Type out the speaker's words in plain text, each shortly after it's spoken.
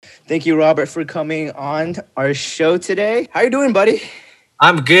Thank you, Robert, for coming on our show today. How you doing, buddy?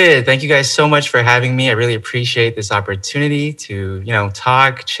 I'm good. Thank you guys so much for having me. I really appreciate this opportunity to,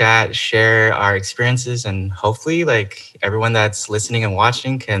 talk, chat, share our experiences, and hopefully, everyone that's listening and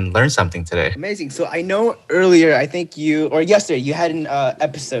watching can learn something today. Amazing. So I know earlier, I think yesterday, you had an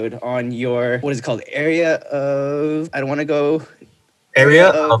episode on your, what is it called? I don't want to go. Area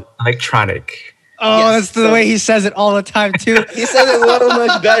of electronic. Oh, Yes, that's the way he says it all the time too. He said it a little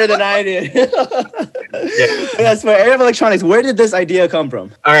much better than I did. Yeah. Yes, for Area of Electronics, where did this idea come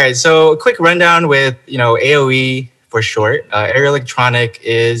from? All right. So, a quick rundown with AOE for short. Area Electronic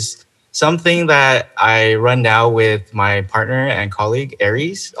is something that I run now with my partner and colleague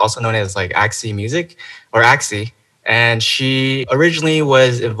Aries, also known as Axie Music or Axie. And she originally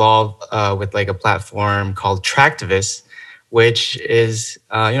was involved with a platform called Tractivist, which is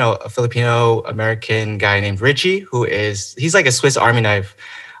a Filipino American guy named Richie, he's like a Swiss Army knife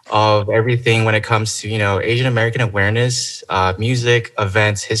of everything when it comes to Asian American awareness, music,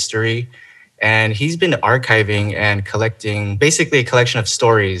 events, history. And he's been archiving and collecting basically a collection of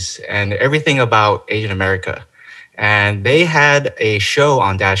stories and everything about Asian America. And they had a show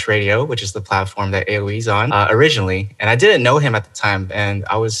on Dash Radio, which is the platform that AOE's on originally. And I didn't know him at the time. And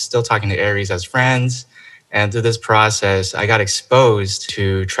I was still talking to Aries as friends. And through this process, I got exposed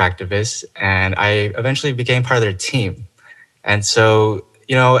to Tractivist, and I eventually became part of their team. And so,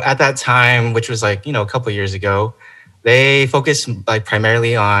 at that time, which was a couple of years ago, they focused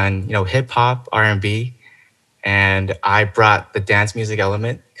primarily on, hip hop, R&B. And I brought the dance music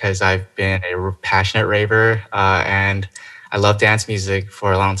element because I've been a passionate raver and I love dance music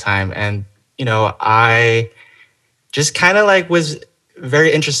for a long time. And, I just kind of was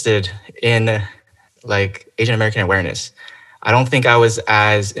very interested in Asian American awareness. I don't think I was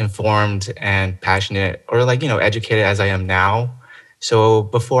as informed and passionate or educated as I am now. So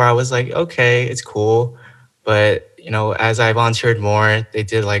before I was okay, it's cool. But, as I volunteered more, they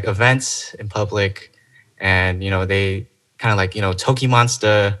did events in public and, they kind of Toki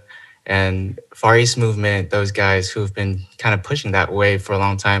Monster and Far East Movement, those guys who've been kind of pushing that way for a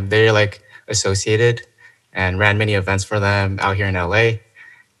long time. They're associated and ran many events for them out here in LA.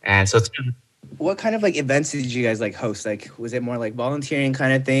 And so what kind of events did you guys host? Was it more volunteering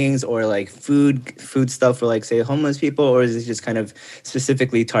kind of things or food stuff for say homeless people, or is it just kind of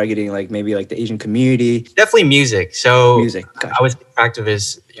specifically targeting maybe the Asian community? Definitely music. So music. Gotcha. I was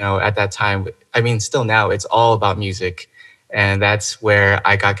activist, at that time. I mean, still now it's all about music. And that's where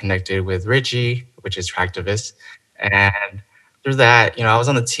I got connected with Richie, which is Tractivist. And through that, I was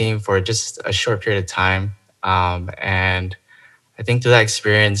on the team for just a short period of time. And I think through that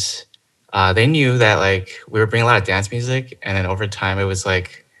experience, they knew that we were bringing a lot of dance music, and then over time it was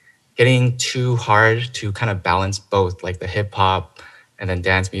getting too hard to kind of balance both the hip hop and then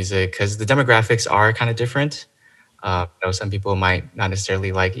dance music because the demographics are kind of different. Some people might not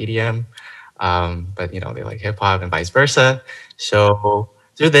necessarily like EDM, but they like hip hop and vice versa. So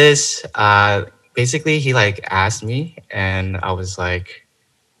through this, basically he asked me, and I was like,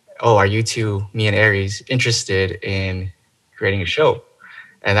 "Oh, are you two, me and Aries, interested in creating a show?"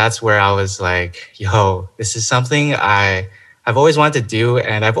 And that's where I was like, yo, this is something I've always wanted to do.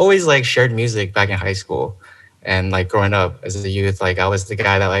 And I've always shared music back in high school and growing up as a youth. I was the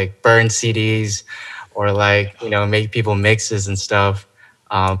guy that burned CDs or make people mixes and stuff.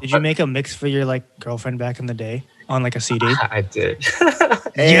 Did you make a mix for your girlfriend back in the day on a CD? I did.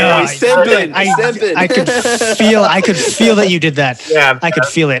 Yeah, I could feel that you did that. Yeah, I could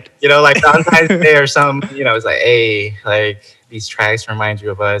feel it. Valentine's Day or some, it's hey, these tracks remind you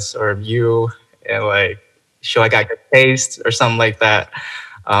of us or you, and show I got good taste or something like that.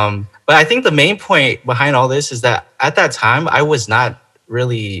 But I think the main point behind all this is that at that time I was not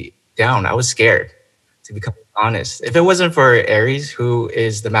really down. I was scared, to become honest. If it wasn't for Aries, who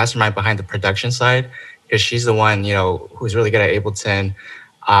is the mastermind behind the production side, because she's the one who's really good at Ableton.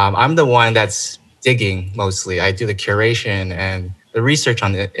 I'm the one that's digging mostly. I do the curation and the research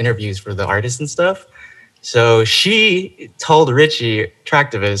on the interviews for the artists and stuff. So she told Richie,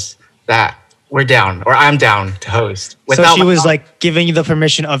 Tractivist, that we're down, or I'm down to host. So she was giving you the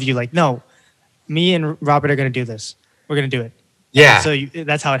permission of you, no, me and Robert are going to do this. We're going to do it. Yeah. And so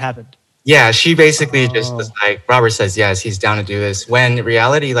that's how it happened. Yeah, she basically just was Robert says, yes, he's down to do this. When in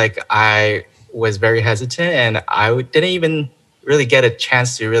reality, I was very hesitant and I didn't even really get a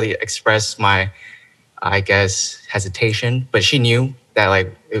chance to really express my, I guess, hesitation. But she knew that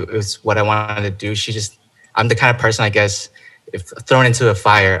it was what I wanted to do. I'm the kind of person, I guess, if thrown into a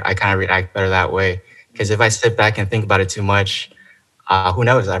fire, I kind of react better that way. Because if I sit back and think about it too much, who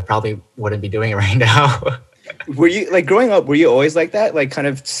knows? I probably wouldn't be doing it right now. Were you like growing up? Were you always like that? Like kind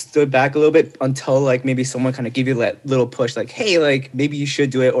of stood back a little bit until like maybe someone kind of gave you that little push, like, hey, like maybe you should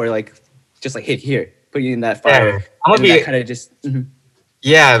do it, or like just like, hey, here, put you in that Yeah, fire, I'm gonna and that be. kind of just. Mhm.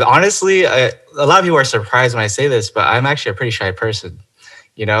 Yeah, honestly, a lot of people are surprised when I say this, but I'm actually a pretty shy person.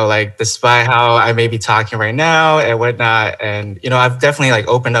 Like despite how I may be talking right now and whatnot, and I've definitely like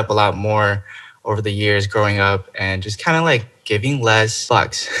opened up a lot more over the years growing up, and just kind of like giving less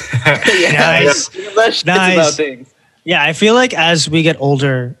fucks. Yeah, Yeah. Nice. less shits about Nice. things. Yeah, I feel like as we get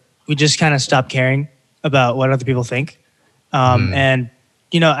older, we just kind of stop caring about what other people think. Mhm. And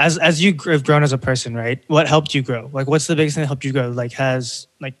as you have grown as a person, right? What helped you grow? Like, what's the biggest thing that helped you grow? Like, has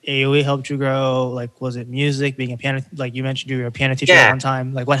like AOE helped you grow? Like, was it music, being a piano? Like you mentioned, you were a piano teacher at Yeah, one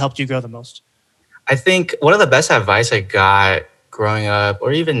time. Like, what helped you grow the most? I think one of the best advice I got growing up,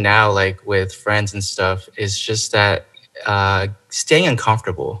 or even now, like with friends and stuff, is just that staying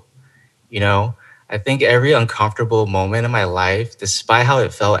uncomfortable. You know, I think every uncomfortable moment in my life, despite how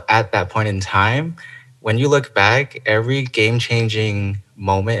it felt at that point in time, when you look back, every game changing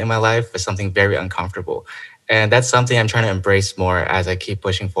moment in my life was something very uncomfortable. And that's something I'm trying to embrace more as I keep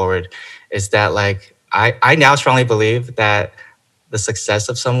pushing forward. Is that like, I now strongly believe that the success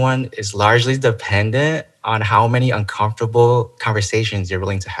of someone is largely dependent on how many uncomfortable conversations you're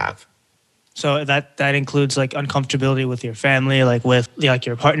willing to have. So that includes like uncomfortability with your family, like with like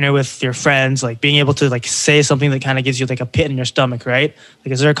your partner, with your friends, like being able to like say something that kind of gives you like a pit in your stomach, right?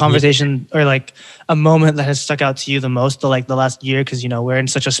 Like, is there a conversation or like a moment that has stuck out to you the most, like the last year? Because we're in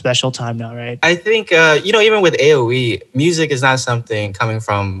such a special time now, right? I think even with AOE, music is not something coming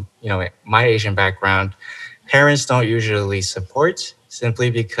from my Asian background. Parents don't usually support simply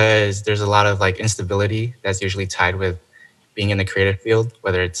because there's a lot of like instability that's usually tied with being in the creative field,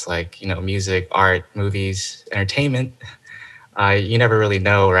 whether it's like music, art, movies, entertainment. You never really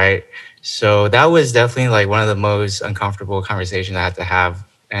know, right? So that was definitely like one of the most uncomfortable conversations I had to have,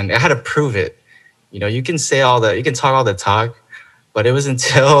 and I had to prove it. You can you can talk all the talk, but it was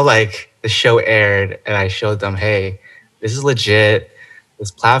until like the show aired and I showed them, hey, this is legit.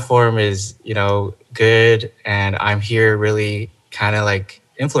 This platform is, good. And I'm here really kind of like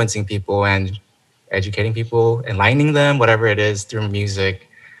influencing people and educating people, enlightening them, whatever it is through music.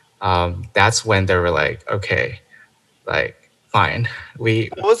 That's when they were like, okay, like, fine. We,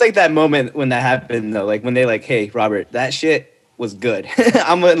 What was like that moment when that happened though? Like when they like, hey, Robert, that shit was good.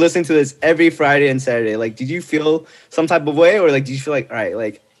 I'm gonna listen to this every Friday and Saturday. Like, did you feel some type of way, or like, did you feel like, all right,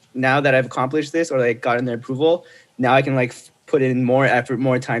 like now that I've accomplished this, or like gotten their approval, now I can like put in more effort,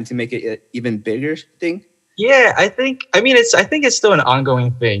 more time to make it an even bigger thing? yeah, I think it's still an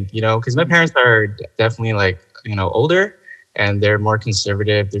ongoing thing, because my parents are definitely like, older and they're more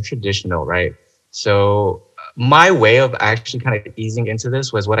conservative, they're traditional, right? So my way of actually kind of easing into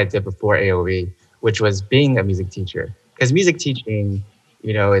this was what I did before AOE, which was being a music teacher. Because music teaching,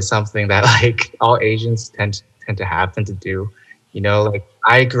 is something that like all Asians tend to do. Like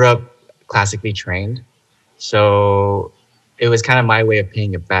I grew up classically trained, so it was kind of my way of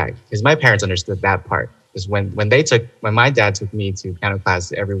paying it back because my parents understood that part. Because when my dad took me to piano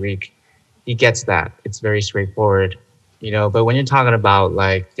class every week, he gets that. It's very straightforward, But when you're talking about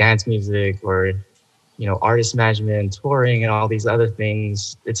like dance music or artist management, touring, and all these other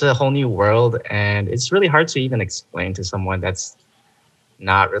things, it's a whole new world, and it's really hard to even explain to someone that's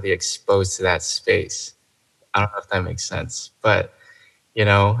not really exposed to that space. I don't know if that makes sense, but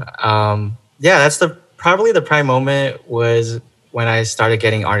yeah, that's the probably the prime moment was when I started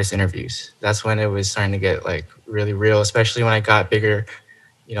getting artist interviews. That's when it was starting to get like really real, especially when I got bigger,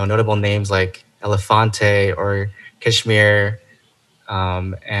 notable names like Elefante or Kashmir,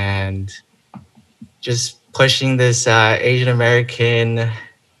 and just pushing this Asian American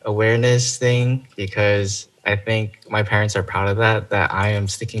awareness thing because I think my parents are proud of that I am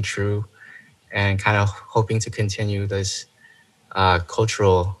sticking true and kind of hoping to continue this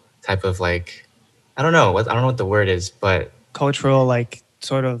cultural type of like I don't know what the word is, but Cultural, like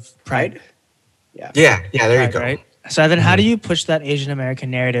sort of pride, Right? Yeah. yeah, there you pride, go. right? So then, how do Mhm. you push that Asian American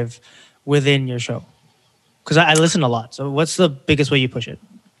narrative within your show? Because I listen a lot. So what's the biggest way you push it?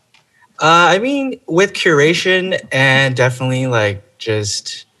 I mean, with curation and definitely like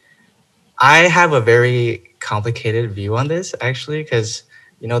just, I have a very complicated view on this actually, because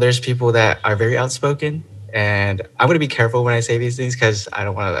there's people that are very outspoken, and I'm gonna be careful when I say these things because I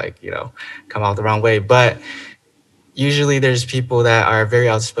don't want to like come out the wrong way. But usually, there's people that are very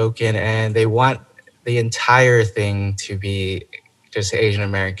outspoken and they want the entire thing to be just Asian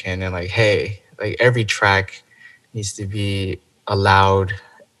American and like, hey, like every track needs to be a loud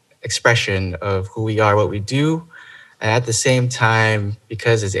expression of who we are, what we do. And at the same time,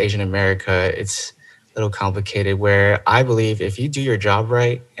 because it's Asian America, it's little complicated where I believe if you do your job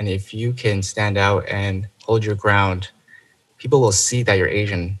right and if you can stand out and hold your ground, people will see that you're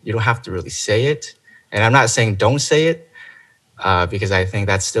Asian. You don't have to really say it. And I'm not saying don't say it, because I think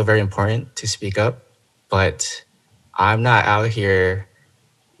that's still very important to speak up. But I'm not out here,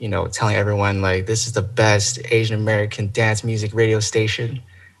 telling everyone like this is the best Asian American dance music radio station.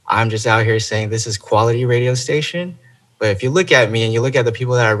 I'm just out here saying this is quality radio station. But if you look at me and you look at the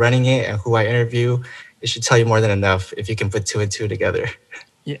people that are running it and who I interview, it should tell you more than enough if you can put two and two together.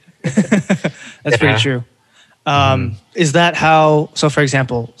 Yeah, that's pretty Yeah. true. Is that how? So, for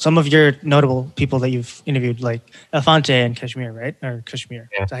example, some of your notable people that you've interviewed, like Elefante and Kashmir, right? Or Kashmir,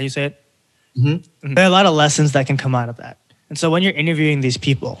 Yeah. is that how you say it? Mhm. There are a lot of lessons that can come out of that. And so, when you're interviewing these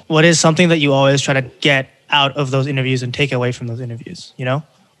people, what is something that you always try to get out of those interviews and take away from those interviews? You know?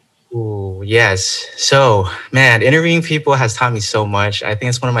 Ooh, yes. So, man, interviewing people has taught me so much. I think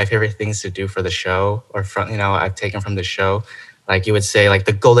it's one of my favorite things to do for the show, or from, I've taken from the show. Like you would say, like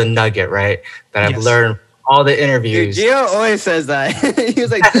the golden nugget, right? That I've Yes. learned all the Dude, interviews. Gio always says that. He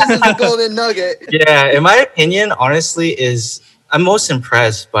was like, "This is the golden nugget." Yeah, in my opinion, honestly, I'm most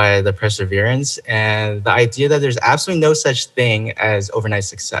impressed by the perseverance and the idea that there's absolutely no such thing as overnight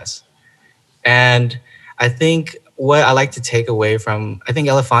success. And I think what I like to take away from, I think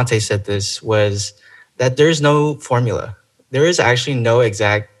Elefante said this, was that there's no formula. There is actually no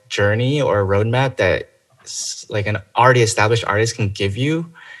exact journey or roadmap that like an already established artist can give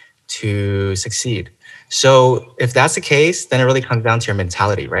you to succeed. So if that's the case, then it really comes down to your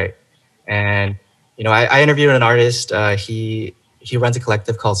mentality, right? And I interviewed an artist. He runs a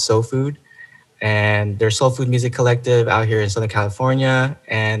collective called Soul Food, and they're soul food music collective out here in Southern California.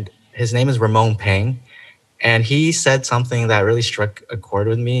 And his name is Ramon Pang, and he said something that really struck a chord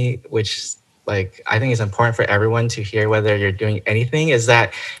with me, which like I think is important for everyone to hear whether you're doing anything. Is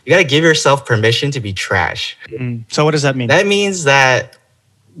that you got to give yourself permission to be trash. So, what does that mean? That means that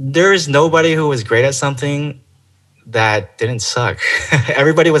there is nobody who was great at something that didn't suck.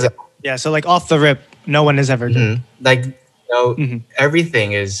 Everybody was Yeah. So, like off the rip, no one is ever good. like Mhm.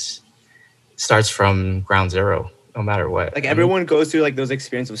 everything starts from ground zero, no matter what. Like everyone goes through like those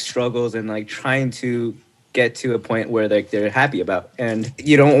experiences of struggles and like trying to get to a point where like they're happy about, and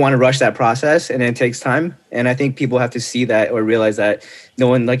you don't want to rush that process, and it takes time. And I think people have to see that or realize that no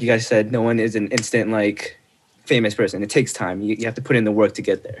one, like you guys said, no one is an instant like famous person. It takes time. You have to put in the work to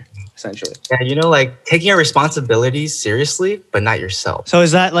get there, essentially. Yeah, like taking your responsibilities seriously, but not yourself. So,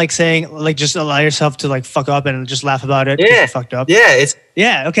 is that like saying, like, just allow yourself to like fuck up and just laugh about it? 'cause Yeah. you fucked up. Yeah, it's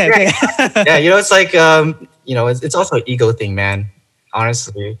Yeah. Okay. Okay. yeah, it's like it's also an ego thing, man.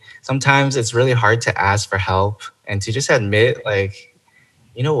 Honestly, sometimes it's really hard to ask for help and to just admit, like,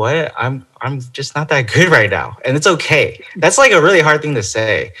 you know what, I'm just not that good right now, and it's okay. That's like a really hard thing to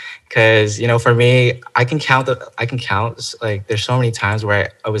say, because for me, I can count. Like, there's so many times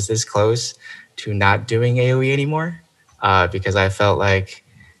where I was this close to not doing AOE anymore, because I felt like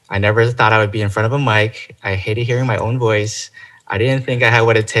I never thought I would be in front of a mic. I hated hearing my own voice. I didn't think I had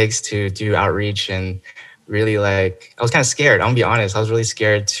what it takes to do outreach, and really, like, I was kind of scared. I'm gonna be honest. I was really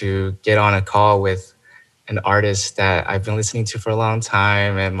scared to get on a call with an artist that I've been listening to for a long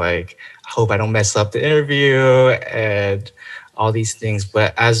time, and like, I hope I don't mess up the interview and all these things.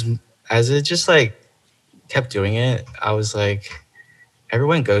 But as it just like kept doing it, I was like,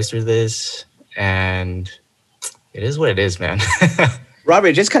 everyone goes through this, and it is what it is, man. Robert,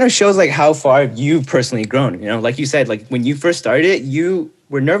 it just kind of shows like how far you've personally grown. Like you said, like when you first started, you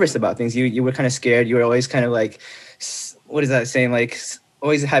were nervous about things. You were kind of scared. You were always kind of like, what is that saying? Like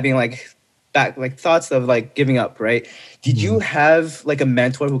always having like thoughts of like giving up, right? Did you have like a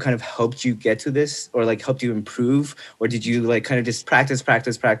mentor who kind of helped you get to this, or like helped you improve, or did you like kind of just practice?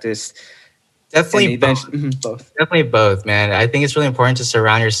 Definitely both. Both. Definitely both, man. I think it's really important to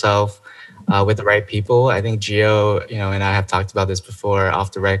surround yourself with the right people. I think Gio, and I have talked about this before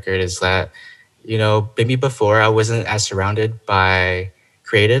off the record, is that, maybe before I wasn't as surrounded by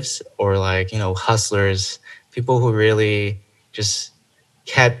creatives or like, hustlers, people who really just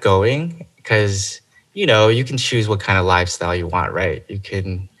kept going, because, you can choose what kind of lifestyle you want, right? You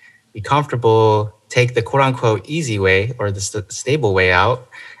can be comfortable, take the quote unquote easy way or the stable way out,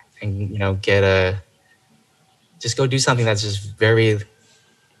 and, just go do something that's just very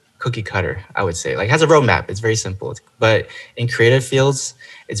cookie cutter, I would say. Like, has a roadmap. It's very simple. But in creative fields,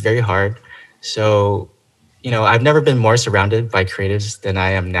 it's very hard. So, I've never been more surrounded by creatives than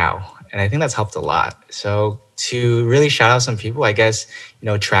I am now. And I think that's helped a lot. So to really shout out some people, I guess,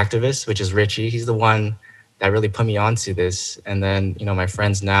 Tractivist, which is Richie, he's the one that really put me onto this. And then, my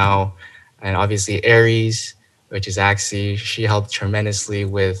friends now, and obviously Aries, which is Axie, she helped tremendously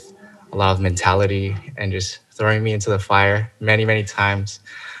with a lot of mentality and just throwing me into the fire many, many times.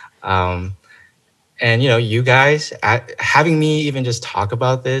 Um, and you guys having me even just talk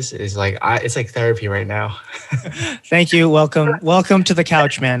about this is like it's like therapy right now. Thank you. Welcome to the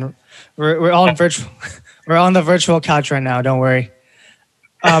couch, man. We're all virtual. We're on the virtual couch right now. Don't worry.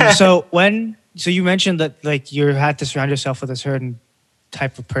 So you mentioned that like you had to surround yourself with a certain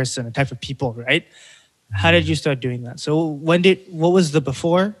type of person, a type of people, right? How did you start doing that? So what was the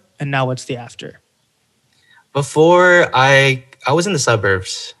before and now what's the after? Before I was in the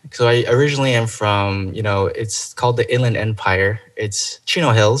suburbs. So I originally am from, it's called the Inland Empire. It's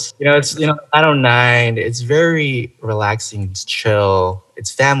Chino Hills. It's 909. It's very relaxing, it's chill.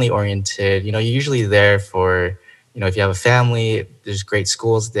 It's family oriented. You're usually there for, if you have a family, there's great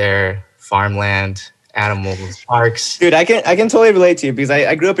schools there, farmland, animals, parks. Dude, I can totally relate to you because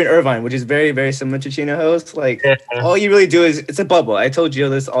I grew up in Irvine, which is very, very similar to Chino Hills. Like, Yeah. all you really do is it's a bubble. I told Jill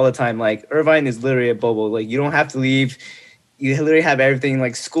this all the time. Like, Irvine is literally a bubble. Like, you don't have to leave. You literally have everything.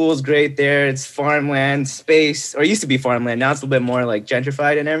 Like, school's great there. It's farmland, space, or it used to be farmland. Now it's a little bit more like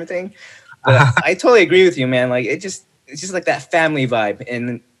gentrified and everything. But I totally agree with you, man. Like, it's just like that family vibe.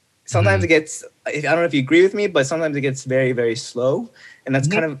 And sometimes it gets, I don't know if you agree with me, but sometimes it gets very, very slow. And that's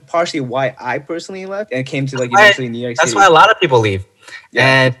kind of partially why I personally left and came to like eventually New York City. That's why a lot of people leave.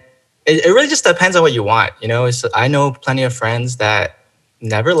 Yeah. And it really just depends on what you want. I know plenty of friends that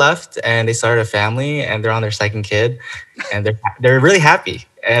never left and they started a family and they're on their second kid and they're really happy.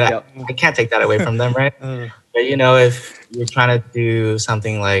 And Yep. I can't take that away from them, right? But if you're trying to do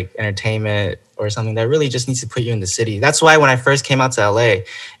something like entertainment or something that really just needs to put you in the city. That's why when I first came out to LA,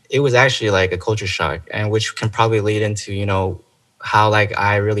 it was actually like a culture shock, and which can probably lead into, how like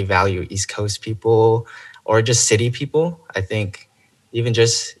I really value East Coast people or just city people. I think even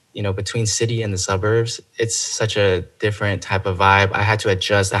just, between city and the suburbs, it's such a different type of vibe. I had to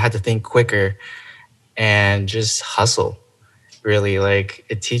adjust. I had to think quicker and just hustle. Really, like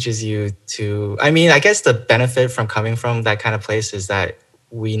it teaches you to, I guess the benefit from coming from that kind of place is that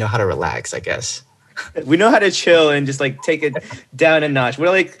we know how to relax, I guess. We know how to chill and just like take it down a notch. We're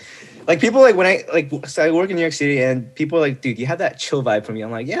like people like when so I work in New York City and people are like, dude, you have that chill vibe from you.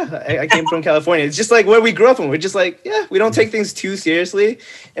 I'm like, yeah, I came from California. It's just like where we grew up in. We're just like, yeah, we don't take things too seriously.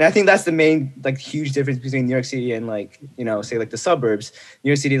 And I think that's the main like huge difference between New York City and like, say like the suburbs.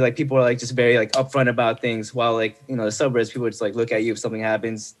 New York City, like people are like just very like upfront about things, while like, the suburbs, people just like look at you if something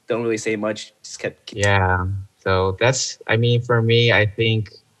happens, don't really say much, just keep. Yeah. So that's, for me, I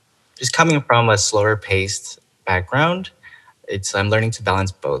think just coming from a slower paced background, I'm learning to balance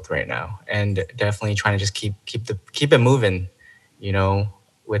both right now, and definitely trying to just keep it moving,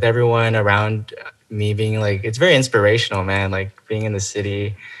 with everyone around me being like, it's very inspirational, man. Like being in the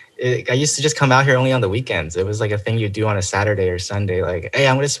city, I used to just come out here only on the weekends. It was like a thing you do on a Saturday or Sunday. Like, hey,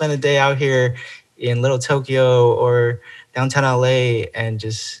 I'm going to spend a day out here in Little Tokyo or downtown LA and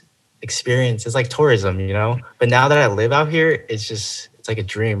just experience. It's like tourism, But now that I live out here, it's like a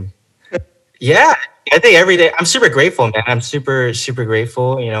dream. Yeah, I think every day I'm super grateful, man. I'm super, super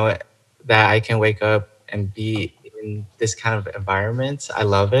grateful, that I can wake up and be in this kind of environment. I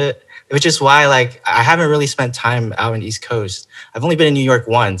love it, which is why like I haven't really spent time out in the East Coast. I've only been in New York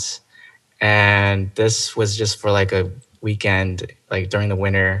once, and this was just for like a weekend, like during the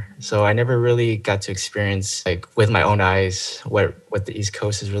winter. So I never really got to experience like with my own eyes what the East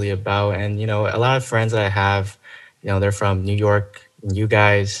Coast is really about. And a lot of friends that I have, they're from New York, and you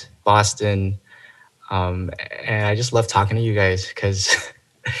guys, Boston, and I just love talking to you guys because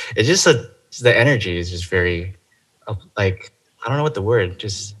it's just the energy is just very like, I don't know what the word,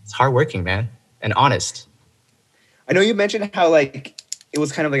 just it's hardworking, man, and honest. I know you mentioned how like it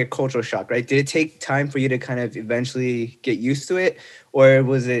was kind of like a cultural shock, right? Did it take time for you to kind of eventually get used to it, or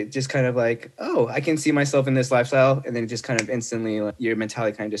was it just kind of like, oh, I can see myself in this lifestyle, and then just kind of instantly like, your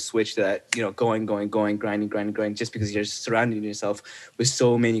mentality kind of just switched to that, going, grinding, just because you're surrounding yourself with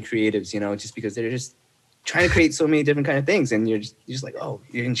so many creatives, just because they're just trying to create so many different kind of things, and you're just like, oh,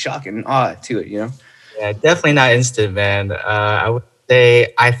 you're in shock and awe to it, Yeah, definitely not instant, man. I would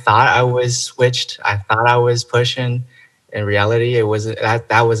say I thought I was switched. I thought I was pushing. In reality, it wasn't.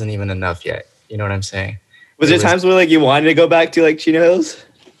 That wasn't even enough yet. You know what I'm saying? Was there times where like you wanted to go back to like Chino Hills?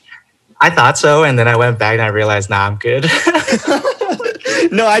 I thought so, and then I went back and I realized, nah, I'm good.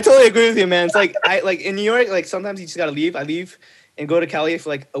 No, I totally agree with you, man. It's like I like in New York, like sometimes you just gotta leave. I leave and go to Cali for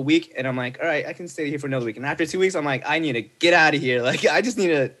like a week, and I'm like, all right, I can stay here for another week. And after 2 weeks, I'm like, I need to get out of here. Like I just need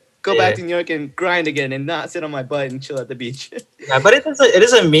to go back to New York and grind again, and not sit on my butt and chill at the beach. Yeah, but it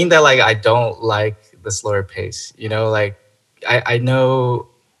doesn't mean that like I don't like the slower pace. Like I know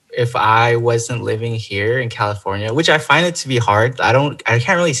if I wasn't living here in California, which I find it to be hard. I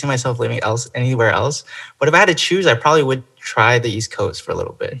can't really see myself living anywhere else. But if I had to choose, I probably would try the East Coast for a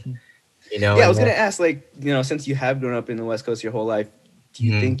little bit, Mhm. Yeah, I and was gonna then, ask, like, since you have grown up in the West Coast your whole life, do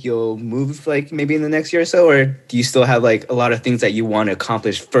you mhm. think you'll move like maybe in the next year or so, or do you still have like a lot of things that you want to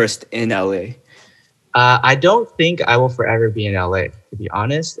accomplish first in LA? I don't think I will forever be in LA, to be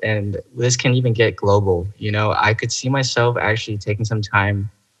honest. And this can even get global. I could see myself actually taking some time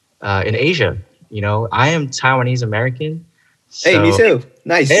in Asia. I am Taiwanese American. Hey, me So, too.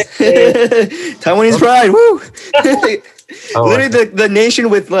 Nice. hey, hey, Taiwanese oh, pride. Woo! oh, Literally the nation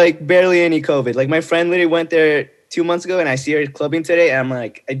with like barely any COVID. Like my friend literally went there 2 months ago, and I see her clubbing today, and I'm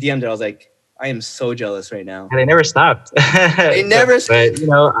like, I DM'd her. I was like, I am so jealous right now. they never stopped. They never. But,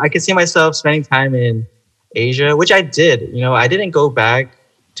 I could see myself spending time in Asia, which I did. I didn't go back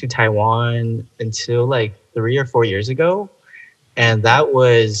to Taiwan until like 3 or 4 years ago. And that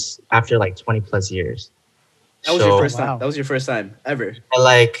was after like 20 plus years. That was your Oh So first time. wow. That was your first time ever. it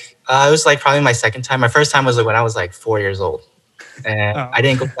was like probably my second time. My first time was like when I was like 4 years old. And Oh. I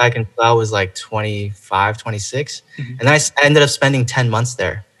didn't go back until I was like 25, 26. Mhm. And then I ended up spending 10 months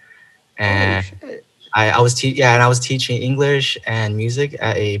there. Holy And shit. I was teaching English and music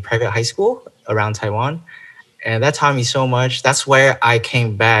at a private high school around Taiwan. And that taught me so much. That's where I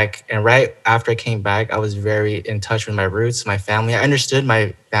came back. And right after I came back, I was very in touch with my roots, my family. I understood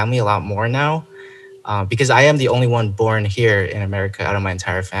my family a lot more now because I am the only one born here in America out of my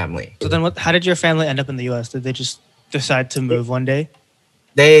entire family. So then, how did your family end up in the U.S.? Did they just decide to move one day?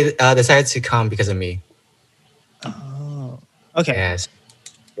 They decided to come because of me. Oh, okay. Yes.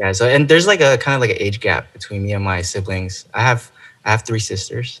 Yeah. So, and there's like a kind of like an age gap between me and my siblings. I have three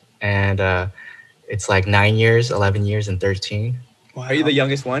sisters, and it's like 9 years, 11 years, and 13. Wow. Are you the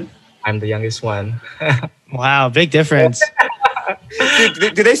youngest one? I'm the youngest one. Wow, big difference.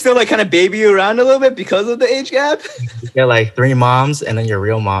 Dude, do they still like kind of baby you around a little bit because of the age gap? You get like three moms and then your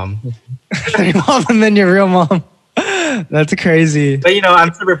real mom. Your mom and then your real mom. That's crazy. But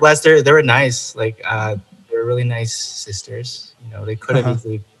I'm super blessed. They were nice. Like they were really nice sisters. They could have Uh-huh.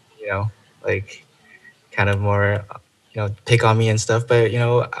 easily, like kind of more, pick on me and stuff. But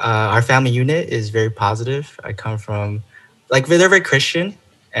our family unit is very positive. I come from, like, they're very Christian,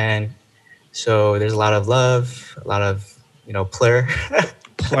 and so there's a lot of love, a lot of plur.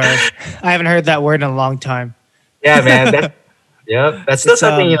 Plur. I haven't heard that word in a long time. Yeah, man. That's still It's,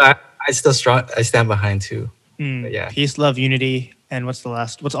 something I stand behind too. Yeah. Peace, love, unity, and what's the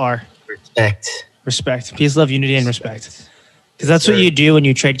last? What's R? Respect. Respect. Peace, love, unity, and respect. Because that's what Sir. you do when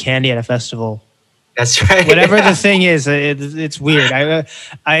you trade candy at a festival. That's right. Whatever the thing is, it's weird. I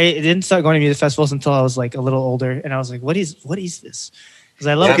didn't start going to music festivals until I was like a little older, and I was like, what is this? Because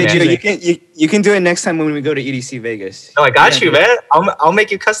I love Yeah, Okay, man. music. you can do it next time when we go to EDC Vegas. No, I got Yeah, you, man. I'll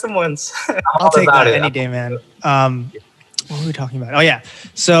make you custom ones. I'm I'll all take about that it. any day, man. What were we talking about? Oh yeah.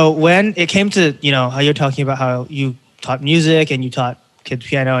 So when it came to how you're talking about how you taught music and you taught kids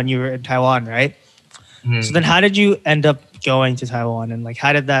piano and you were in Taiwan, right? Mhm. So then how did you end up going to Taiwan, and like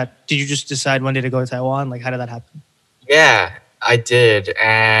how did you just decide one day to go to Taiwan? Like how did that happen? Yeah, I did.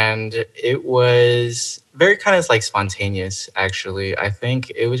 And it was very kind of like spontaneous, actually. I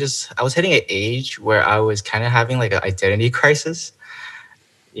think it was I was hitting an age where I was kind of having like an identity crisis.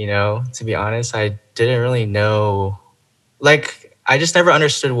 To be honest, I didn't really know, like, I just never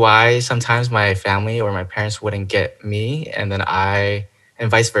understood why sometimes my family or my parents wouldn't get me and then and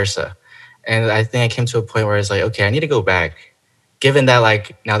vice versa. And I think I came to a point where it's like, okay, I need to go back. Given that,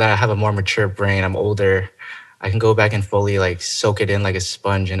 like, now that I have a more mature brain, I'm older, I can go back and fully like soak it in like a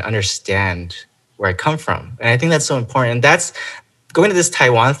sponge and understand where I come from. And I think that's so important. And that's going to this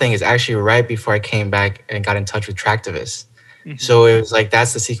Taiwan thing is actually right before I came back and got in touch with Tractivists. So it was like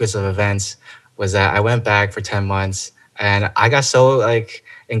that's the sequence of events was that I went back for 10 months and I got so like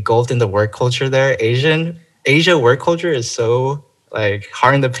engulfed in the work culture there. Asia work culture is so like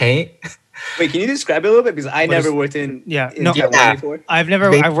hard in the paint. Wait, can you describe it a little bit? Because I What never is- worked in no. Taiwan Yeah. before.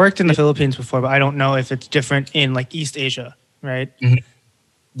 I've worked in the Philippines before, but I don't know if it's different in like East Asia, right?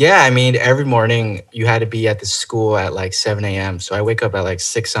 Yeah, I mean, every morning you had to be at the school at like 7 a.m. So I wake up at like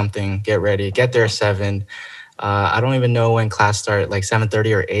 6 something, get ready, get there at 7. I don't even know when class start, like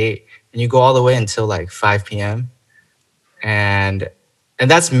 7:30 or 8. And you go all the way until like 5 p.m. And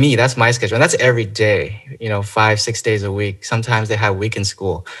that's me, that's my schedule. And that's every day, 5, 6 days a week. Sometimes they have weekend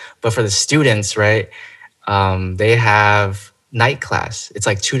school. But for the students, right, they have night class. It's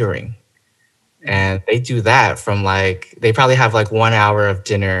like tutoring. And they do that from like, they probably have like 1 hour of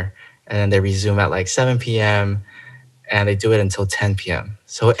dinner and then they resume at like 7 p.m. and they do it until 10 p.m.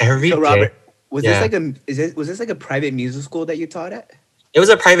 So every So day. Robert, was Yeah. this like was this like a private music school that you taught at? It was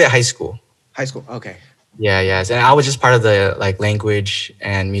a private high school. High school. Okay. Yeah, yes. And I was just part of the like language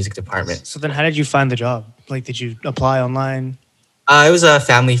and music department. So then, how did you find the job? Like, did you apply online? It was a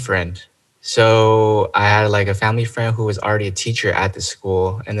family friend. So I had like a family friend who was already a teacher at the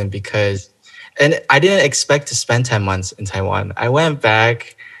school. And then and I didn't expect to spend 10 months in Taiwan. I went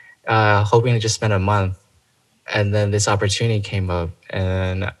back hoping to just spend a month. And then this opportunity came up.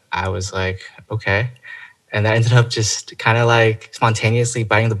 And I was like, okay. And I ended up just kind of like spontaneously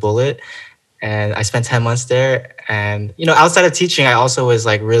biting the bullet. And I spent 10 months there. And, outside of teaching, I also was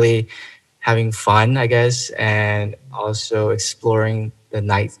like really having fun, I guess, and also exploring the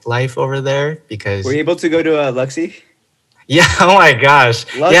nightlife over there because, Were you able to go to Luxy? yeah, oh my gosh.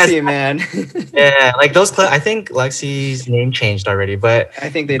 Luxy, Yes, man. yeah, like those, I think Lexi's name changed already, but I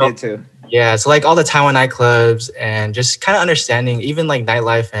think they did too. yeah, so like all the Taiwan nightclubs and just kind of understanding even like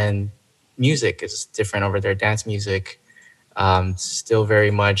nightlife and music is different over there, dance music, still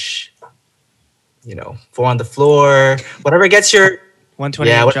very much, four on the floor, whatever gets your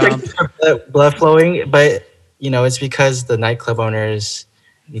 128 yeah, what jump. gets your blood flowing. But it's because the nightclub owners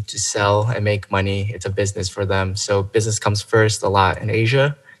need to sell and make money. It's a business for them. So business comes first a lot in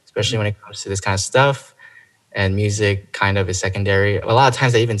Asia, especially when it comes to this kind of stuff. And music kind of is secondary. A lot of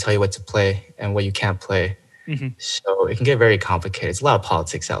times they even tell you what to play and what you can't play. Hmm. So it can get very complicated. It's a lot of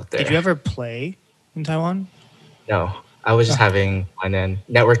politics out there. Did you ever play in Taiwan? No, I was just having fun and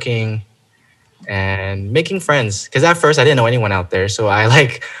networking and making friends. Because at first I didn't know anyone out there, so I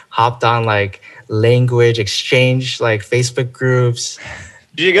like hopped on like language exchange, like Facebook groups.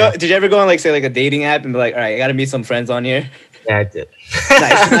 Did you go? Did you ever go on like say like a dating app and be like, all right, I got to meet some friends on here? Yeah, I did.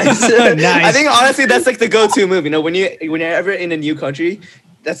 Nice, nice. Nice. I think honestly that's like the go-to move. When you're ever in a new country,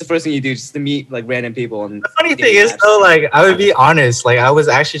 that's the first thing you do, just to meet like random people. And The funny thing is though, like I would be honest, like I was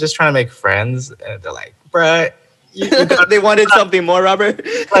actually just trying to make friends, and they're like, "Bruh, you they wanted something more, Robert.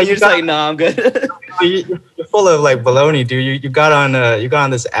 Like you're just like, nah, I'm good. you're full of like baloney, dude. You got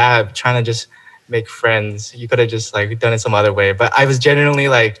on this app trying to just make friends. You could have just like done it some other way, but I was genuinely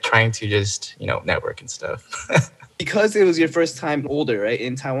like trying to just network and stuff." Because it was your first time older, right,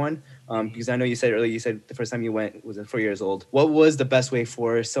 in Taiwan. Because I know you said earlier, you said the first time you went was at 4 years old. What was the best way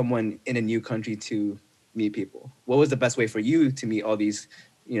for someone in a new country to meet people? What was the best way for you to meet all these,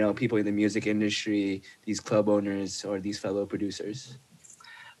 people in the music industry, these club owners or these fellow producers?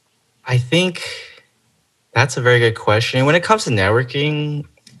 I think that's a very good question. When it comes to networking,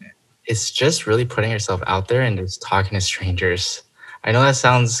 it's just really putting yourself out there and just talking to strangers. I know that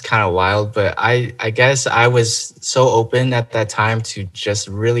sounds kind of wild, but I guess I was so open at that time to just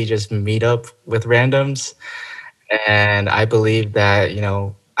really just meet up with randoms. And I believe that,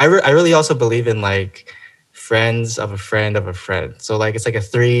 I really also believe in like friends of a friend of a friend. So like it's like a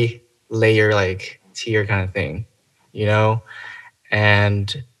 3-layer like tier kind of thing, you know?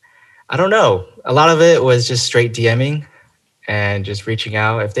 And I don't know. A lot of it was just straight DMing and just reaching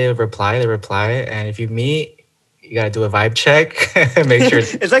out. If they reply, they reply. And if you meet, you gotta do a vibe check. Make sure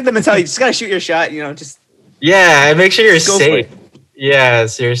It's like the mentality. You just gotta shoot your shot. Just yeah, and make sure you're go for safe. it. Yeah,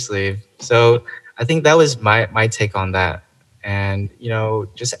 seriously. So I think that was my take on that. And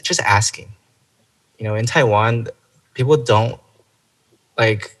just asking. In Taiwan, people don't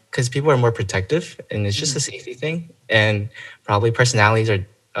like because people are more protective, and it's just a safety thing. And probably personalities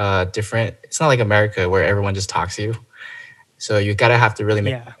are different. It's not like America where everyone just talks to you. So you gotta have to really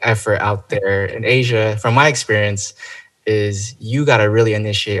make Yeah. effort out there. In Asia, from my experience, is you gotta really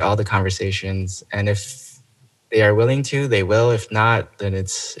initiate all the conversations, and if they are willing to, they will. If not, then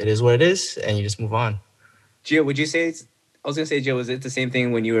it is what it is, and you just move on. Gio, would you say I was gonna say, Gio, was it the same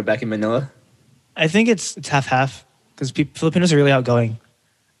thing when you were back in Manila? I think it's half because Filipinos are really outgoing,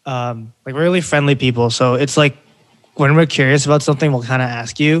 like we're really friendly people. So it's like when we're curious about something, we'll kind of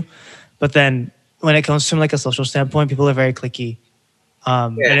ask you, but then when it comes from like a social standpoint, people are very cliquey,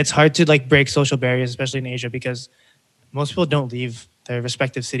 and it's hard to like break social barriers, especially in Asia, because most people don't leave their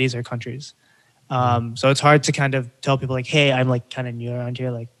respective cities or countries. So it's hard to kind of tell people like, hey, I'm like kind of new around here,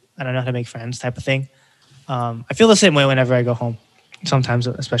 like I don't know how to make friends, type of thing. I feel the same way whenever I go home, sometimes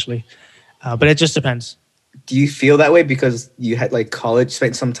especially. But it just depends. Do you feel that way because you had like college,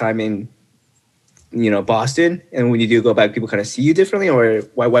 spent some time in, Boston, and when you do go back, people kind of see you differently, or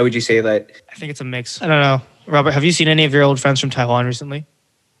why would you say that? I think it's a mix. I don't know. Robert, have you seen any of your old friends from Taiwan recently?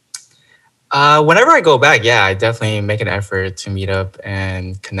 Whenever I go back, yeah, I definitely make an effort to meet up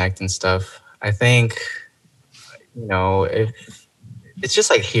and connect and stuff. I think, if it's just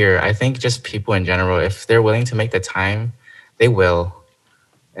like here, I think just people in general, if they're willing to make the time, they will.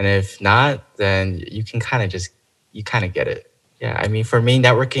 And if not, then you can kind of get it. Yeah, I mean, for me,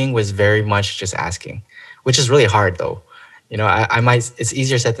 networking was very much just asking, which is really hard though. I might, it's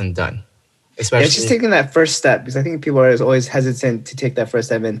easier said than done, Yeah, it's just especially. taking that first step because I think people are always hesitant to take that first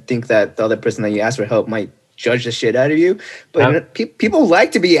step and think that the other person that you ask for help might judge the shit out of you. But Yep. people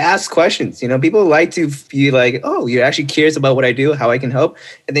like to be asked questions. People like to be like, "Oh, you're actually curious about what I do, how I can help,"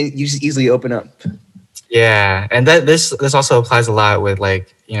 and then you just easily open up. Yeah, and that this also applies a lot with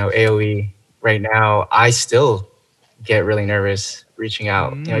like AOE. Right now, I still get really nervous reaching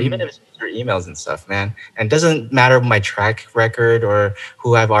out. Even if it's through emails and stuff, man. And it doesn't matter my track record or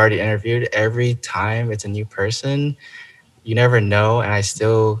who I've already interviewed. Every time it's a new person, you never know, and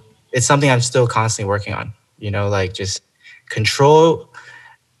it's something I'm still constantly working on. Like just control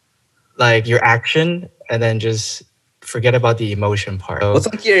like your action, and then just forget about the emotion part. So,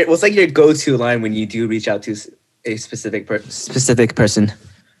 What's like your go-to line when you do reach out to a specific person?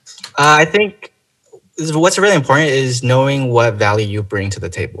 I think what's really important is knowing what value you bring to the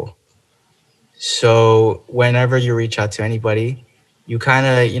table. So whenever you reach out to anybody, you kind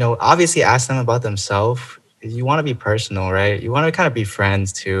of, obviously ask them about themselves. You want to be personal, right? You want to kind of be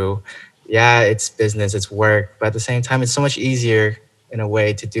friends too. Yeah, it's business, it's work, but at the same time, it's so much easier in a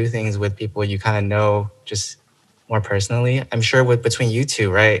way to do things with people you kind of know just more personally. I'm sure with between you two,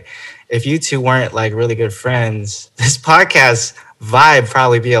 right? If you two weren't like really good friends, this podcast vibe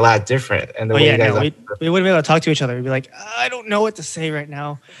probably be a lot different. And the Oh way yeah, you guys no, are. we wouldn't be able to talk to each other. We'd be like, I don't know what to say right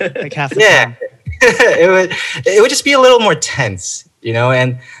now, like half the Yeah, time. it would just be a little more tense,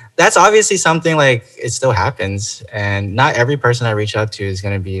 and that's obviously something like it still happens, and not every person I reach out to is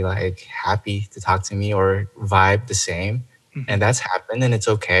going to be like happy to talk to me or vibe the same, Mhm. and that's happened and it's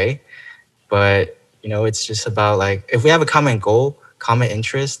okay. But it's just about like if we have a common goal, common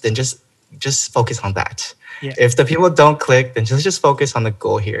interest, then just focus on that. Yeah. If the people don't click, then just focus on the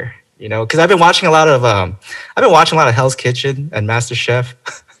goal here. Because I've been watching a lot of Hell's Kitchen and Master Chef.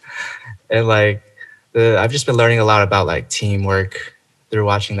 And like I've just been learning a lot about like teamwork through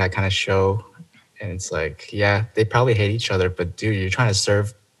watching that kind of show. And it's like, yeah, they probably hate each other, but dude, you're trying to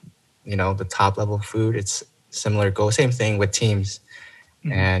serve, the top level food. It's similar goal. Same thing with teams.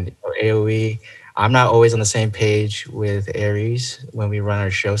 Mhm. And AOE, I'm not always on the same page with Aries when we run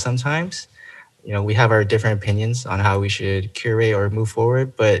our show sometimes. We have our different opinions on how we should curate or move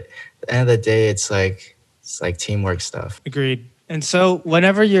forward, but at the end of the day, it's like teamwork stuff. Agreed. And so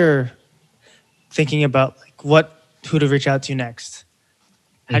whenever you're thinking about like who to reach out to next,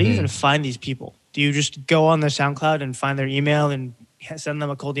 how do you even find these people? Do you just go on their SoundCloud and find their email and send them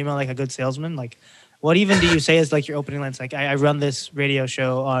a cold email like a good salesman? Like, what even do you say is like your opening lines? Like, I run this radio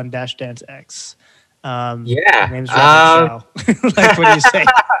show on Dash Dance X. My Yeah. name's Robert Shaw. Like, what do you say?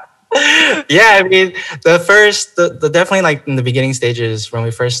 Yeah, I mean, the definitely like in the beginning stages when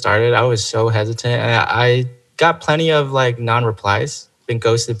we first started, I was so hesitant, and I got plenty of like non-replies, been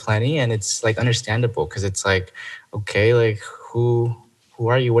ghosted plenty, and it's like understandable because it's like, okay, like who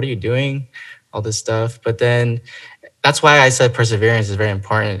are you? What are you doing? All this stuff, but then that's why I said perseverance is very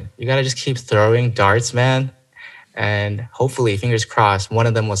important. You gotta just keep throwing darts, man, and hopefully, fingers crossed, one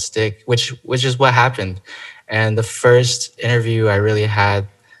of them will stick, which is what happened. And the first interview I really had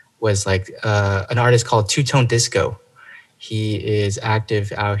was like an artist called Two Tone Disco. He is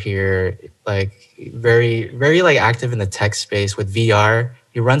active out here, like very very like active in the tech space with VR.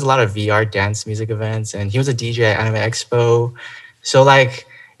 He runs a lot of VR dance music events, and he was a DJ at Anime Expo. So like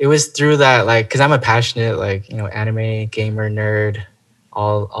it was through that, like, because I'm a passionate like anime gamer nerd,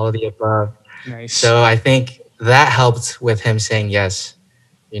 all of the above. Nice. So I think that helped with him saying yes,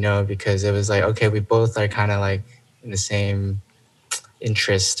 because it was like, okay, we both are kind of like in the same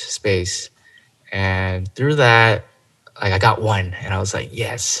interest space. And through that, like I got one and I was like,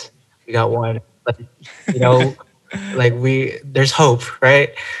 yes, we got one. But, you know, like there's hope,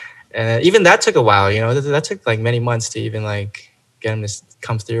 right? And even that took a while, that took like many months to even like get him to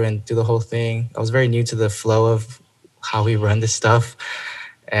come through and do the whole thing. I was very new to the flow of how we run this stuff.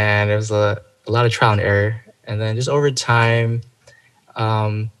 And it was a lot of trial and error. And then just over time,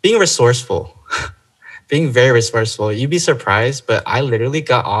 being resourceful, being very resourceful. You'd be surprised, but I literally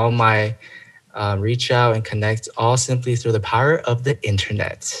got all my reach out and connect all simply through the power of the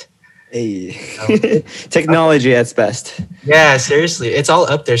internet. Hey, technology at its best. Yeah, seriously, it's all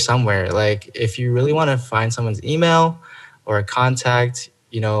up there somewhere. Like if you really want to find someone's email or a contact,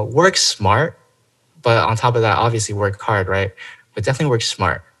 work smart, but on top of that, obviously work hard, right? But definitely work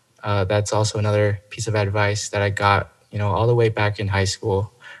smart. That's also another piece of advice that I got, all the way back in high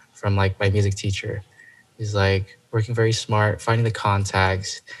school from like my music teacher. He's like working very smart, finding the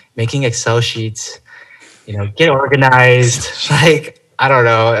contacts, making Excel sheets, get organized. Like, I don't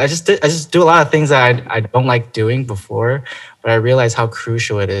know. I just do a lot of things that I don't like doing before, but I realize how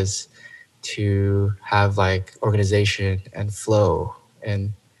crucial it is to have like organization and flow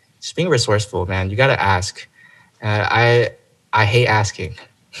and just being resourceful, man. You gotta ask. I hate asking,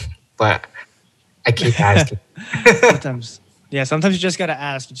 but I keep asking. Sometimes, yeah, sometimes you just gotta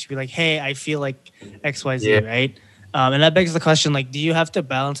ask. You just be like, "Hey, I feel like X, Y, Z," Yeah, right? And that begs the question, like, do you have to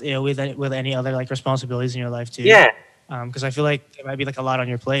balance AOE with any other like responsibilities in your life too? yeah, Because I feel like it might be like a lot on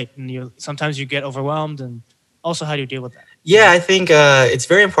your plate, and you sometimes you get overwhelmed, and also how do you deal with that? yeah. I think it's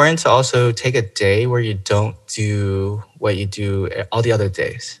very important to also take a day where you don't do what you do all the other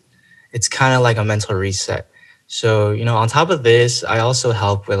days. It's kind of like a mental reset. So, on top of this, I also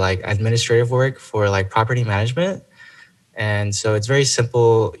help with like administrative work for like property management. And so it's very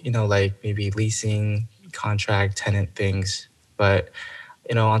simple, like maybe leasing, contract, tenant things. But,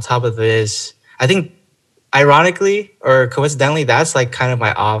 on top of this, I think ironically or coincidentally, that's like kind of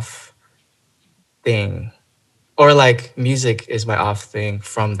my off thing. Or like music is my off thing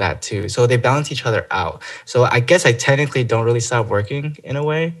from that too. So they balance each other out. So I guess I technically don't really stop working in a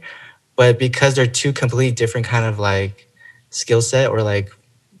way, but because they're two completely different kind of like skill set or like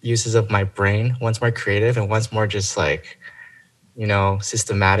uses of my brain, one's more creative and one's more just like,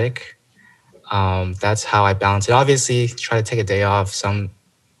 systematic. That's how I balance it. Obviously, try to take a day off, some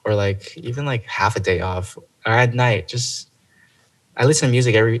or like even like half a day off, or at night. Just I listen to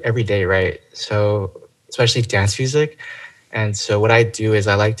music every day, right? So especially dance music. And so what I do is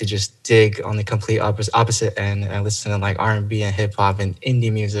I like to just dig on the complete opposite end and I listen to like R&B and hip hop and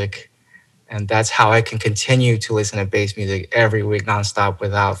indie music. And that's how I can continue to listen to bass music every week nonstop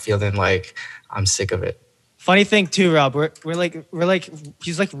without feeling like I'm sick of it. Funny thing too, Rob, we're like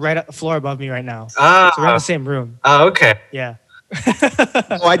he's like right at the floor above me right now, so we're in the Ah, same room. okay. Yeah.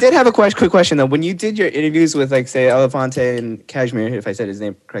 Oh, I did have a quick question though. When you did your interviews with, like, say, Elefante and Kashmir, if I said his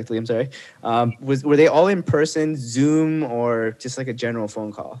name correctly, I'm sorry. Were they all in person, Zoom, or just like a general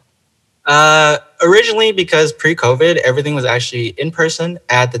phone call? Originally, because pre-COVID, everything was actually in person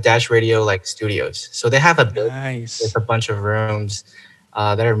at the Dash Radio like studios. So they have a building with Nice. a bunch of rooms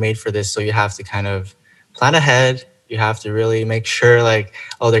that are made for this. So you have to kind of plan ahead. You have to really make sure like,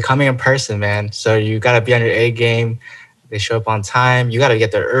 oh, they're coming in person, man. So you got to be on your A game. They show up on time. You got to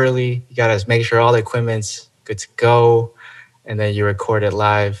get there early. You got to make sure all the equipment's good to go, and then you record it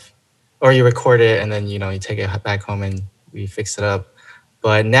live, or you record it and then you take it back home and we fix it up.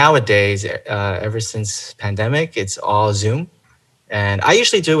 But nowadays, ever since pandemic, it's all Zoom. And I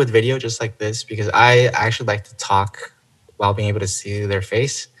usually do it with video just like this because I actually like to talk while being able to see their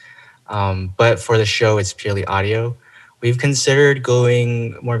face. But for the show, it's purely audio. We've considered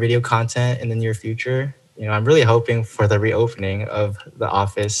going more video content in the near future. I'm really hoping for the reopening of the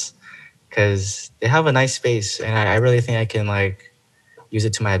office because they have a nice space and I really think I can like use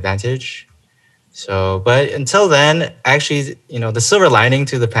it to my advantage. So, but until then, actually, the silver lining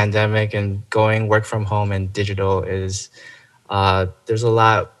to the pandemic and going work from home and digital is there's a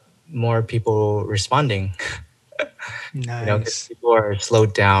lot more people responding. Because Nice. people are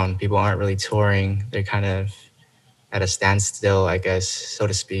slowed down. People aren't really touring. They're kind of at a standstill, I guess, so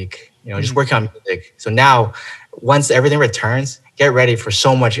to speak. Just Mhm. working on music. So now, once everything returns, get ready for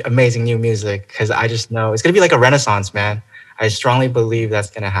so much amazing new music because I just know it's gonna be like a renaissance, man. I strongly believe that's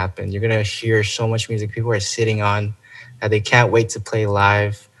gonna happen. You're gonna hear so much music people are sitting on that they can't wait to play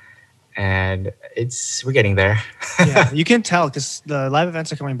live, and we're getting there. Yeah, you can tell because the live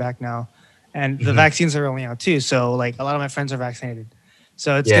events are coming back now, and the Mhm. vaccines are rolling out too. So like a lot of my friends are vaccinated,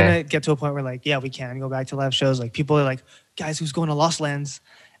 so it's Yeah, gonna get to a point where like, yeah, we can go back to live shows. Like people are like, guys, who's going to Lost Lands?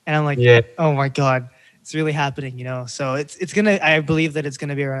 And I'm like, yeah. oh my god, it's really happening. So it's gonna. I believe that it's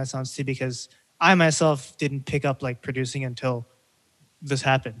gonna be a renaissance too because I myself didn't pick up like producing until this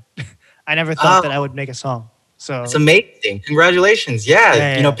happened. I never thought that I Oh, would make a song. that's So amazing! Congratulations. Yeah,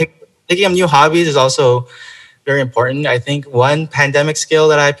 yeah, yeah, picking up new hobbies is also very important. I think one pandemic skill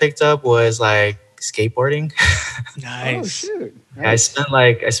that I picked up was like skateboarding. yeah. Oh Nice. shoot, I nice. spent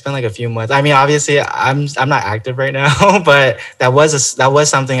like a few months. I mean, obviously, I'm not active right now, but that was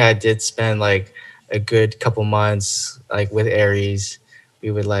something I did spend like a good couple months like with Aries. We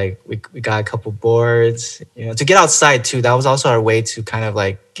would like we got a couple boards, to get outside too. That was also our way to kind of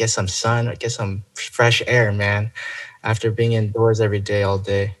like get some sun, or get some fresh air, man, after being indoors every day all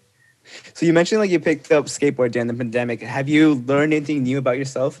day. So you mentioned like you picked up skateboard during the pandemic. Have you learned anything new about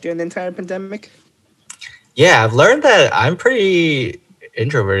yourself during the entire pandemic? Yeah, I've learned that I'm pretty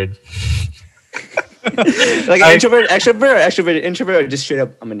introverted. Like an I introvert, extrovert, or extroverted, introvert, or just straight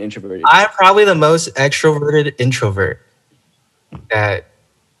up, I'm an introverted. I'm probably the most extroverted introvert that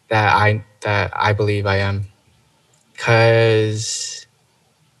that I believe I am. Cause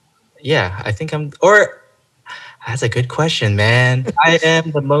yeah, I think I'm or That's a good question, man. I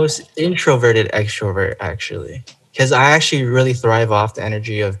am the most introverted extrovert, actually, because I actually really thrive off the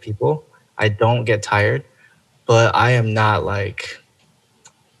energy of people. I don't get tired, but I am not like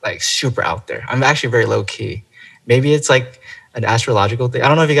super out there. I'm actually very low key. Maybe it's like an astrological thing. I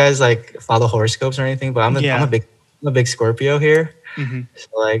don't know if you guys like follow horoscopes or anything, but Yeah. I'm a big Scorpio here. Hmm. So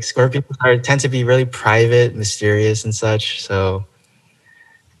like tend to be really private, mysterious, and such. So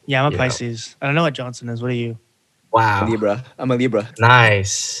Yeah, I'm a you know, Pisces. I don't know what Johnson is. What are you? wow, Libra. I'm a Libra.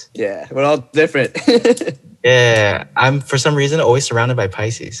 nice. Yeah, we're all different. Yeah, I'm for some reason always surrounded by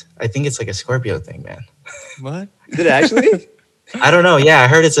Pisces. I think it's like a Scorpio thing, man. What? Is it actually? I don't know. Yeah, I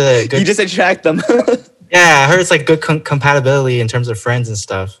heard it's a You good. just attract them. Yeah, I heard it's like good compatibility in terms of friends and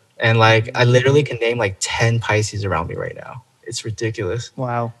stuff. And like, I literally can name like 10 Pisces around me right now. It's ridiculous.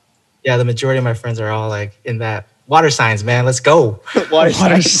 Wow. Yeah, the majority of my friends are all like in that water signs, man. Let's go. Water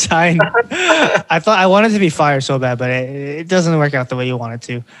Water sign. sign. I thought I wanted to be fire so bad, but it doesn't work out the way you want it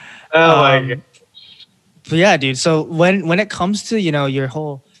to. Oh my god. But yeah, dude. So when it comes to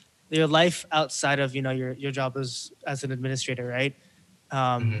your life outside of your job as an administrator, right?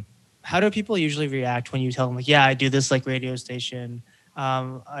 Mhm. How do people usually react when you tell them like, yeah, I do this like radio station.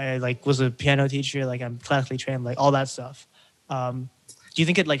 I like was a piano teacher. Like I'm classically trained. Like all that stuff. Do you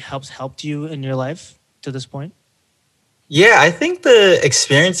think it like helped you in your life to this point? Yeah, I think the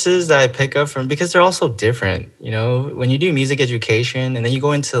experiences that I pick up from because they're all so different. You know, when you do music education and then you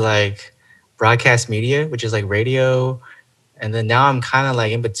go into like broadcast media, which is like radio, and then now I'm kind of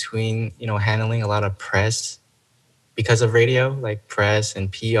like in between, you know, handling a lot of press because of radio, like press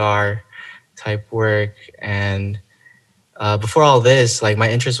and PR type work. And before all this, like my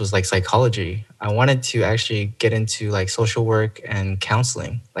interest was like psychology. I wanted to actually get into like social work and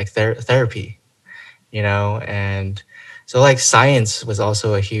counseling, like therapy, you know, and so like science was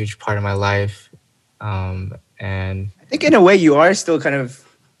also a huge part of my life. And I think in a way you are still kind of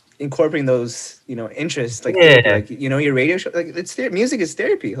incorporating those, interests like therapy, yeah, like your radio show, like music is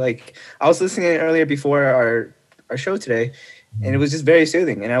therapy. Like I was listening to it earlier before our show today, and it was just very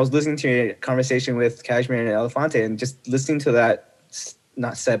soothing. And I was listening to your conversation with Cashmere and Elefante, and just listening to that,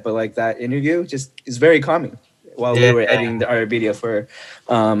 not set, but like that interview, just is very calming. While we yeah. were editing our video for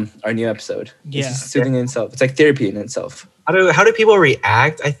our new episode, it's Yeah. just soothing in itself. It's like therapy in itself. How do people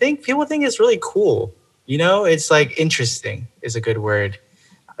react? I think people think it's really cool. You know, it's like interesting is a good word.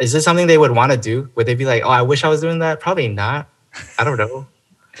 Is this something they would want to do? Would they be like, oh, I wish I was doing that? Probably not. I don't know.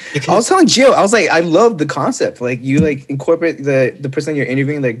 I was Because telling Gio, I was like, I love the concept. Like you like incorporate the person you're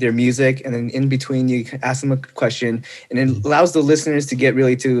interviewing, like their music, and then in between you can ask them a question, and it allows the listeners to get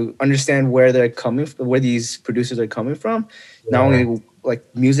really to understand where they're coming, where these producers are coming from, not only like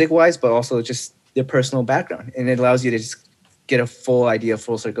music wise, but also just their personal background, and it allows you to just get a full idea,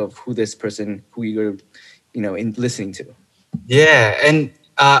 full circle of who you're, in listening to. yeah, and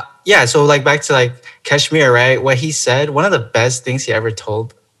yeah, so like back to like Kashmir, right? What he said, one of the best things he ever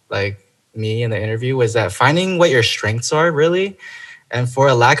told like me in the interview was that finding what your strengths are really, and for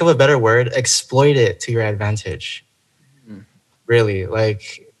a lack of a better word, exploit it to your advantage. Really,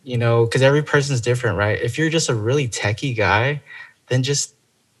 like, you know, because every person's different, right? If you're just a really techie guy, then just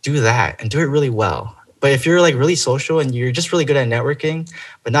do that and do it really well. But if you're like really social and you're just really good at networking,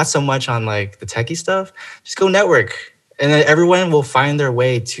 but not so much on like the techie stuff, just go network. And then everyone will find their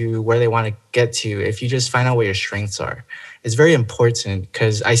way to where they want to get to if you just find out what your strengths are. It's very important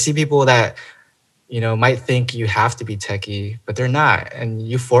because I see people that, you know, might think you have to be techie, but they're not. And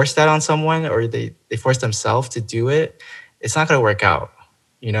you force that on someone or they force themselves to do it, it's not going to work out,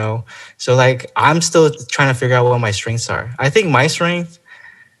 you know? So like, I'm still trying to figure out what my strengths are. I think my strength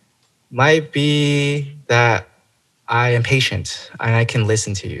might be that I am patient and I can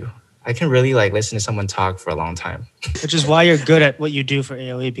listen to you. I can really like listen to someone talk for a long time. Which is why you're good at what you do for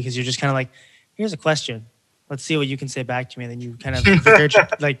AOE, because you're just kind of like, here's a question. Let's see what you can say back to me. And then you kind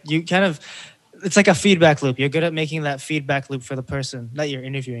of it's like a feedback loop. You're good at making that feedback loop for the person that you're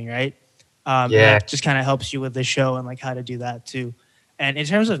interviewing, right? And Yeah. that just kind of helps you with the show and like how to do that too. And in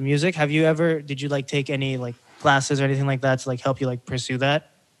terms of music, did you like take any like classes or anything like that to like help you like pursue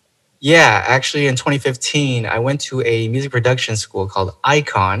that? Yeah, actually in 2015, I went to a music production school called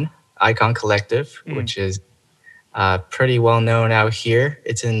Icon Collective, which is pretty well known out here.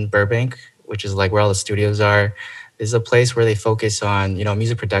 It's in Burbank, which is like where all the studios are. It's a place where they focus on, you know,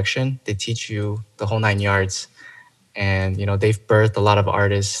 music production. They teach you the whole 9 yards. And, you know, they've birthed a lot of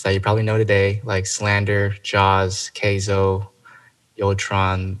artists that you probably know today, like Slander, Jaws, Keizo,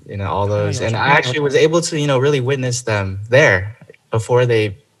 Yotron, you know, all those. And I actually was able to, you know, really witness them there before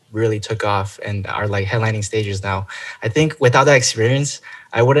they really took off and are like headlining stages now. I think without that experience,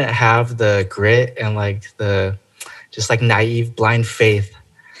 I wouldn't have the grit and like the just like naive, blind faith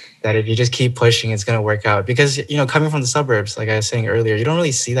that if you just keep pushing, it's gonna work out. Because coming from the suburbs, like I was saying earlier, you don't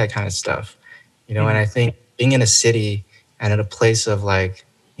really see that kind of stuff. And I think being in a city and in a place of like,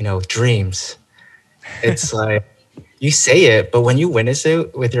 dreams, it's like you say it, but when you witness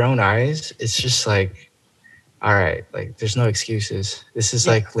it with your own eyes, it's just like, all right, like there's no excuses. This is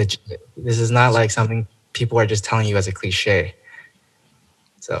like legit. This is not like something people are just telling you as a cliche.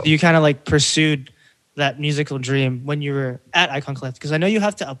 So You kind of like pursued that musical dream when you were at Icon Collective, because I know you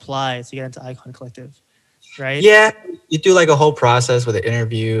have to apply to get into Icon Collective, right? yeah, you do like a whole process with an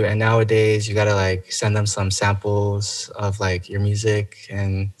interview, and nowadays you gotta like send them some samples of like your music,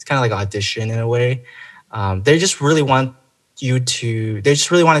 and it's kind of like audition in a way. They just really want they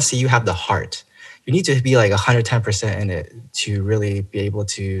just really want to see you have the heart. You need to be like 110% in it to really be able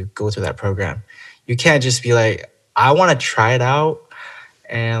to go through that program. You can't just be like, I want to try it out.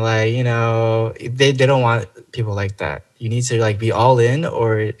 And like, they don't want people like that. You need to like be all in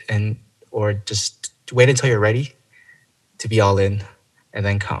or just wait until you're ready to be all in and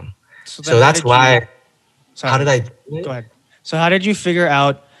then come. So that's why, how did I do it? Go ahead. So how did you figure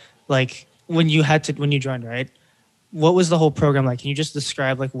out, like, when you joined, right? What was the whole program like? Can you just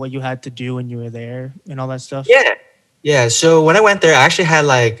describe like what you had to do when you were there and all that stuff? Yeah. Yeah. So when I went there, I actually had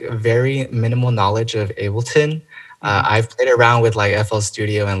like very minimal knowledge of Ableton. I've played around with like FL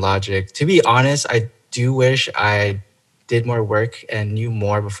Studio and Logic. To be honest, I do wish I did more work and knew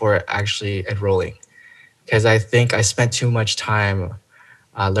more before actually enrolling, because I think I spent too much time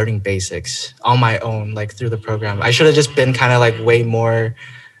learning basics on my own, like through the program. I should have just been kind of like way more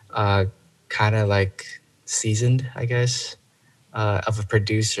kind of like seasoned, I guess, of a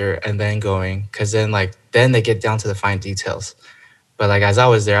producer, and then going, because then they get down to the fine details. But like as I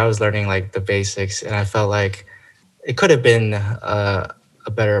was there, I was learning like the basics, and I felt like it could have been a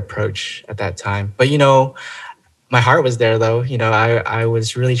better approach at that time. But my heart was there though. I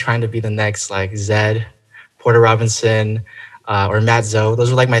was really trying to be the next like Zed, Porter Robinson, or Matt Zoe.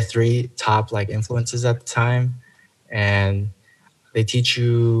 Those were like my 3 top like influences at the time. And they teach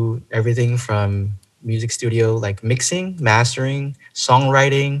you everything from music studio, like mixing, mastering,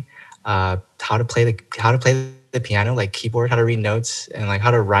 songwriting, how to play the piano, like keyboard, how to read notes, and like how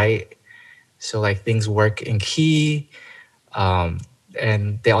to write. So like things work in key.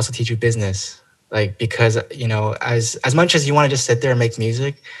 And they also teach you business, like, because as much as you want to just sit there and make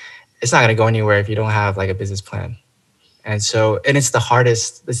music, it's not going to go anywhere if you don't have like a business plan. And it's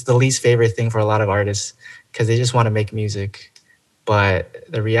the least favorite thing for a lot of artists, because they just want to make music. But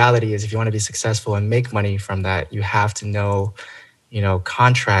the reality is, if you want to be successful and make money from that, you have to know,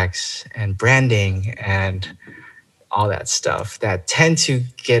 contracts and branding and all that stuff that tend to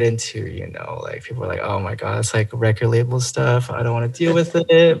get into, like people are like, oh my God, it's like record label stuff. I don't want to deal with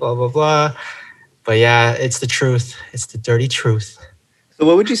it, blah, blah, blah. But yeah, it's the truth. It's the dirty truth. So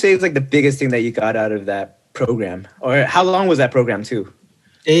what would you say is like the biggest thing that you got out of that program? Or how long was that program too?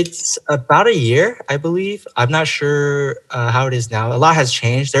 It's about a year, I believe. I'm not sure how it is now. A lot has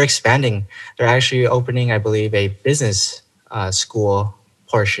changed. They're expanding. They're actually opening, I believe, a business school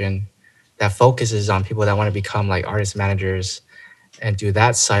portion that focuses on people that want to become like artist managers and do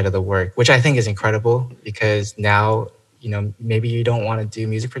that side of the work, which I think is incredible, because now, maybe you don't want to do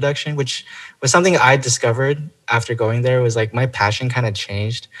music production, which was something I discovered after going there. Was like my passion kind of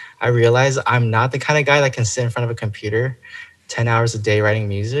changed. I realized I'm not the kind of guy that can sit in front of a computer 10 hours a day writing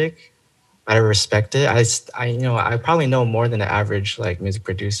music. But I respect it. I probably know more than the average like music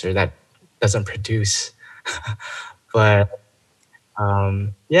producer that doesn't produce. But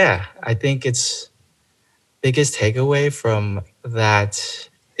yeah, I think it's biggest takeaway from that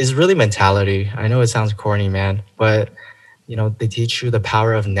is really mentality. I know it sounds corny, man, but they teach you the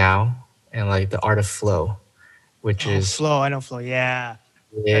power of now and like the art of flow, which is flow. I know flow. Yeah,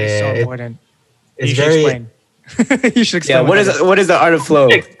 that yeah, is so important. it's You should very. explain. You should explain. Yeah, what is the art of flow?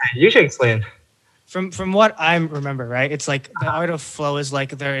 You should explain. From what I remember, right? It's like the art of flow is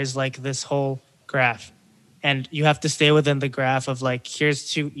like there is like this whole graph, and you have to stay within the graph of like,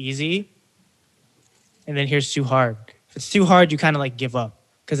 here's too easy, and then here's too hard. If it's too hard, you kind of like give up,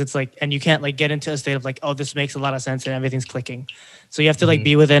 because it's like, and you can't like get into a state of like, oh, this makes a lot of sense and everything's clicking. So you have to like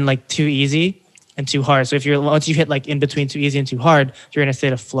be within like too easy and too hard. So once you hit like in between too easy and too hard, you're in a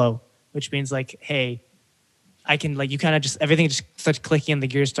state of flow, which means like, hey, I can like, you kind of just, everything just starts clicking and the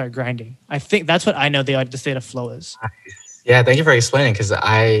gears start grinding. I think that's what I know the state of flow is. Yeah, thank you for explaining, because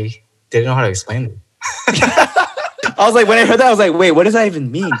I didn't know how to explain it. I was like, when I heard that, I was like, wait, what does that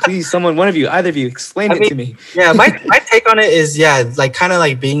even mean? Please, either of you, explain it to me. Yeah, my take on it is, like kind of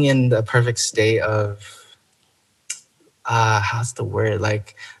like being in the perfect state of, how's the word?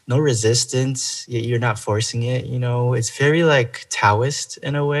 Like no resistance. You're not forcing it. It's very like Taoist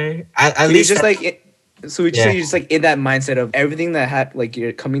in a way. At So you're least, just like, so would you say yeah, you're just like in that mindset of everything that like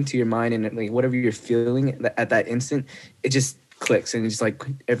you're coming to your mind and like whatever you're feeling at that instant, it just clicks and it's just like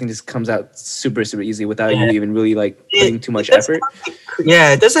everything just comes out super super easy without you yeah. even really like putting too It much doesn't effort. have to,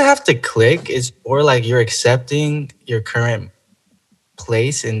 yeah, it doesn't have to click. It's more like you're accepting your current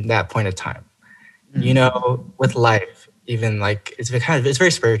place in that point of time. With life, even like it's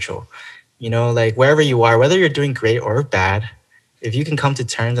very spiritual. Like wherever you are, whether you're doing great or bad, if you can come to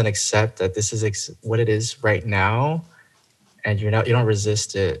terms and accept that this is what it is right now, and you don't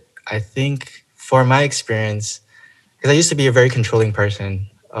resist it. I think for my experience, because I used to be a very controlling person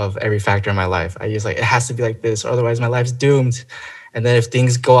of every factor in my life. I used like it has to be like this, or otherwise my life's doomed. And then if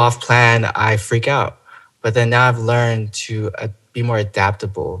things go off plan, I freak out. But then now I've learned to be more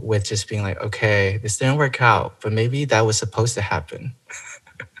adaptable with just being like, okay, this didn't work out, but maybe that was supposed to happen.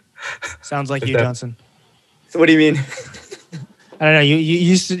 Sounds like If you, that- Johnson. So what do you mean? I don't know. You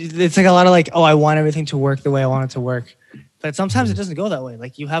used to. It's like a lot of like, oh, I want everything to work the way I want it to work, but sometimes it doesn't go that way.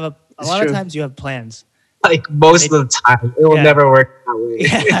 Like you have a It's lot of true. times you have plans. Like most of the time, it will Yeah. never work that way.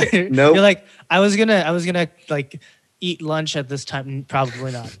 Yeah, Nope. You're like, I was gonna like eat lunch at this time.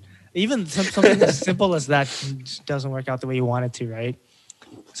 Probably not. Even something as simple as that doesn't work out the way you want it to, right?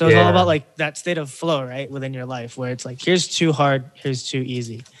 So it's all Yeah. about like that state of flow, right, within your life, where it's like, here's too hard, here's too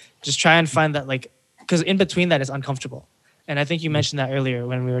easy. Just try and find that, like, because in between that is uncomfortable. And I think you mentioned that earlier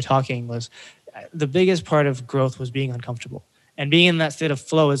when we were talking, was the biggest part of growth was being uncomfortable, and being in that state of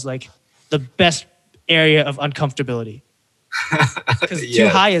flow is like the best area of uncomfortability, because too Yeah.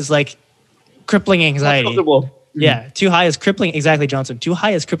 high is like crippling anxiety. Comfortable. Yeah, too high is crippling. Exactly, Johnson. Too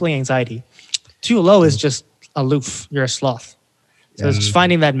high is crippling anxiety. Too low is just aloof. You're a sloth. So it's just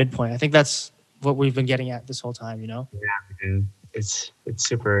finding that midpoint. I think that's what we've been getting at this whole time. And it's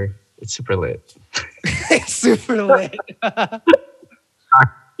super lit. It's super lit. I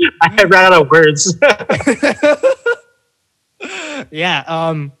ran out of words.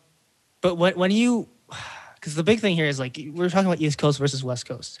 Yeah. But when you, because the big thing here is like we're talking about East Coast versus West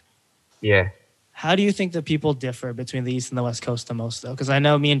Coast. Yeah. How do you think that people differ between the East and the West Coast the most, though? Because I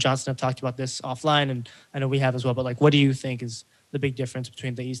know me and Johnson have talked about this offline, and I know we have as well. But like, what do you think is the big difference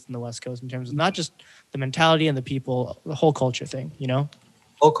between the East and the West Coast in terms of not just the mentality and the people, the whole culture thing?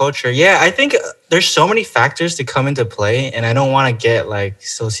 Whole culture. Yeah, I think there's so many factors to come into play, and I don't want to get like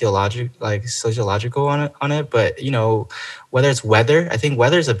sociological on it. But whether it's weather, I think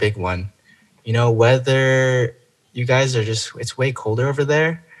weather is a big one. Whether you guys are it's way colder over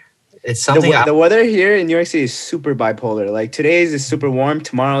there. It's something. The weather here in New York City is super bipolar. Like today's is super warm.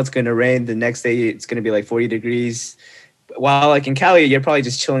 Tomorrow it's gonna rain. The next day it's gonna be like 40 degrees. While like in Cali, you're probably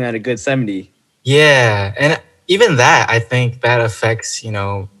just chilling at a good 70. Yeah, and even that, I think that affects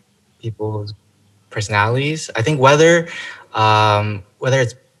people's personalities. I think whether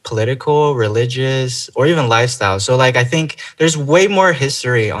it's political, religious, or even lifestyle. So like I think there's way more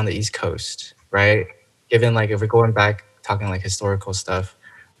history on the East Coast, right? Given like if we're going back talking like historical stuff.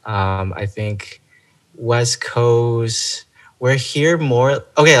 I think West Coast, we're here more.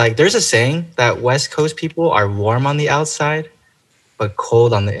 Okay, like there's a saying that West Coast people are warm on the outside, but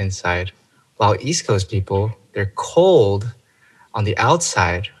cold on the inside. While East Coast people, they're cold on the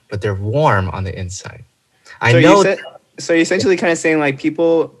outside, but they're warm on the inside. I know. So you're essentially kind of saying like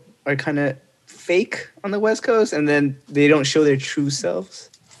people are kind of fake on the West Coast and then they don't show their true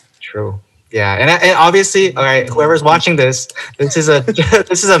selves. True. Yeah, and obviously, all right, whoever's watching this is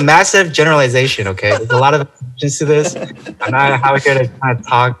a massive generalization. Okay, there's a lot of exceptions to this. I'm not out here to kind of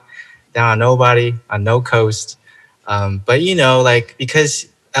talk down on nobody, on no coast. But like because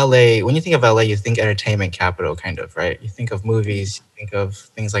LA, when you think of LA, you think entertainment capital, kind of, right? You think of movies, you think of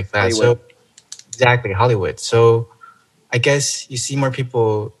things like that. Hollywood. So exactly, Hollywood. So I guess you see more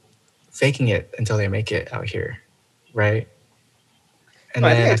people faking it until they make it out here, right? And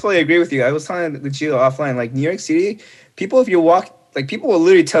I think I totally agree with you. I was telling the Gio offline, like New York City, people, if you walk, like people will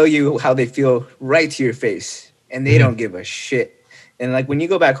literally tell you how they feel right to your face, and they don't give a shit. And like when you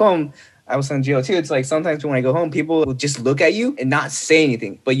go back home, I was telling Gio too. It's like sometimes when I go home, people will just look at you and not say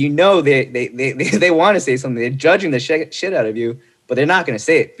anything, but they want to say something. They're judging the shit out of you, but they're not going to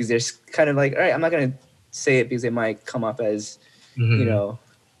say it because they're kind of like, all right, I'm not going to say it because it might come off as So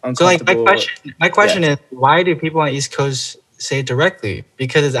like uncomfortable. my question is, why do people on the East Coast say it directly?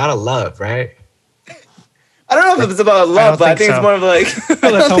 Because it's out of love, right? I don't know if it's about love, but I think it's more of like I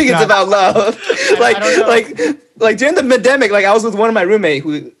don't think it's about love. Like during the pandemic, like I was with one of my roommate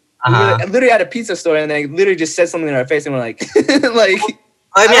who we were literally at a pizza store and they literally just said something in our face and we're like like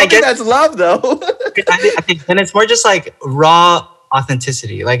I don't think that's love though. I think then it's more just like raw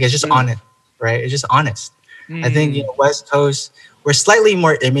authenticity. Like it's just honest, right? It's just honest. I think Mm. West Coast, we're slightly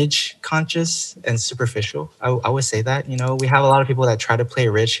more image conscious and superficial. I would say that. We have a lot of people that try to play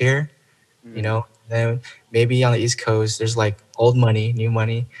rich here. Then maybe on the East Coast, there's like old money, new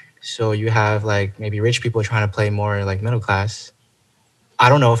money. So you have like maybe rich people trying to play more like middle class. I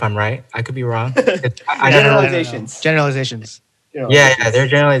don't know if I'm right. I could be wrong. I Yeah, never I really. don't know. Generalizations. Yeah, they're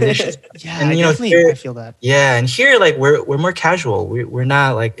generalizations. Yeah, And I definitely here, I feel that. yeah, and here like we're more casual. We're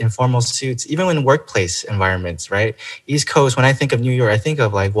not like in formal suits, even in workplace environments, right? East Coast, when I think of New York, I think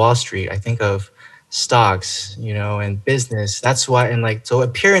of like Wall Street, I think of stocks, and business. That's why, and like so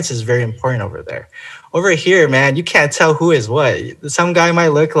appearance is very important over there. Over here, man, you can't tell who is what. Some guy might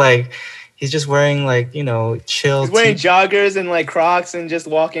look like he's just wearing like, chill He's wearing t- joggers and like Crocs and just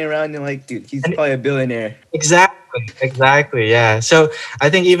walking around and like, dude, he's And- probably a billionaire. Exactly. Yeah. So I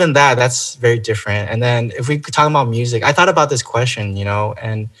think even that's very different. And then if we talk about music, I thought about this question,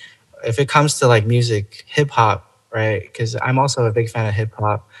 and if it comes to like music, hip hop, right? Because I'm also a big fan of hip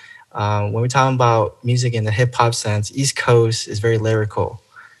hop. When we're talking about music in the hip hop sense, East Coast is very lyrical.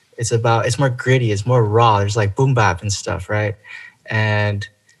 It's more gritty, it's more raw. There's like boom bap and stuff, right? And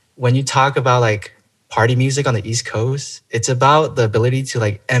when you talk about like party music on the East Coast, it's about the ability to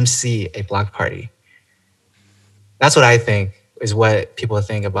like MC a block party. That's what I think is what people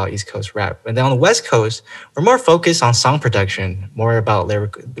think about East Coast rap. And then on the West Coast, we're more focused on song production, more about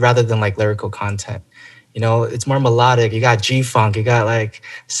lyric rather than like lyrical content. It's more melodic. You got G funk, you got like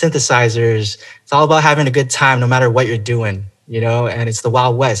synthesizers. It's all about having a good time no matter what you're doing, and it's the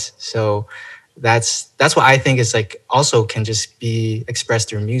Wild West. So that's what I think is like also can just be expressed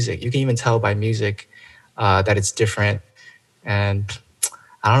through music. You can even tell by music that it's different. And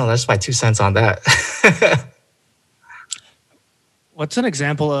I don't know, that's my 2 cents on that. What's an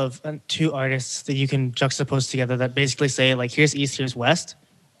example of two artists that you can juxtapose together that basically say like, here's East, here's West,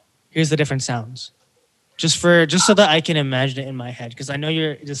 here's the different sounds, just so that I can imagine it in my head, because I know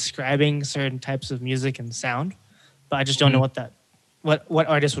you're describing certain types of music and sound, but I just don't know what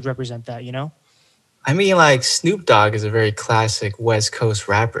artist would represent that. I mean, like Snoop Dogg is a very classic West Coast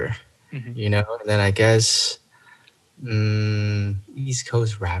rapper, Mhm. And then I guess East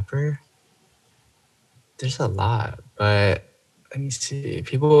Coast rapper. There's a lot, but let me see.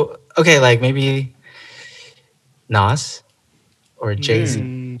 People, okay, like maybe Nas or Jay Z.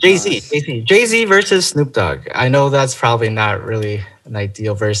 Nas. Jay Z versus Snoop Dogg. I know that's probably not really an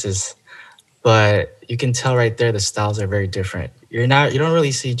ideal versus, but you can tell right there the styles are very different. You don't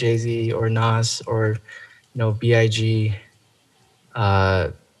really see Jay Z or Nas or Big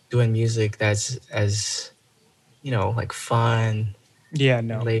doing music that's as like fun. Yeah,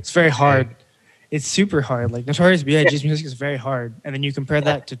 no, Laid it's very back. hard. It's super hard. Like Notorious B.I.G.'s music is very hard, and then you compare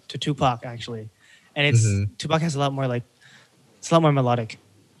that to Tupac actually, and Tupac has a lot more like it's a lot more melodic.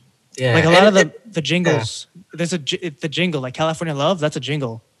 Yeah, Like a lot of and the jingles. There's the jingle like California Love. That's a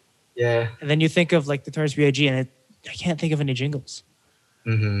jingle, yeah. and then you think of like Notorious B.I.G. and I can't think of any jingles. I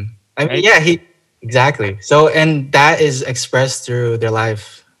mean, Right? yeah, he exactly. So, and that is expressed through their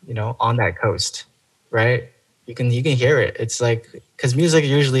life, on that coast, right? You can hear it. It's like because music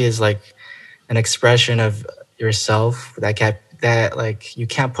usually is like an expression of yourself that like you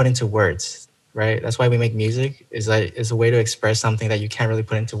can't put into words, right? That's why we make music is a way to express something that you can't really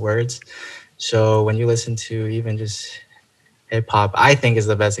put into words. So when you listen to even just hip hop, I think is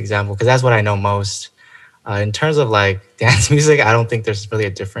the best example because that's what I know most. In terms of like dance music, I don't think there's really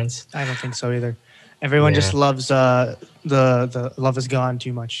a difference. I don't think so either. Everyone just Yeah. loves the Love Is Gone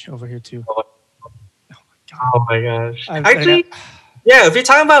too much over here too. Oh my gosh! I Actually, yeah. If you're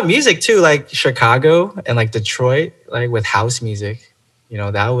talking about music too, like Chicago and like Detroit, like with house music,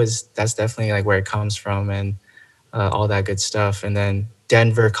 that's definitely like where it comes from and all that good stuff. And then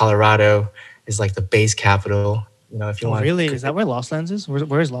Denver, Colorado is like the bass capital. If you Oh want. really? Is that where Lost Lands is?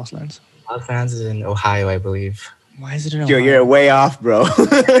 Where is Lost Lands? Los fans is in Ohio, I believe. Why is it in Yo, Ohio? you're way off, bro.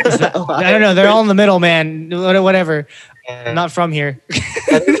 I don't know. They're all in the middle, man. Whatever. Yeah. I'm not from here.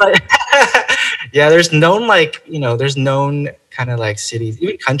 Yeah, there's known kind of like cities,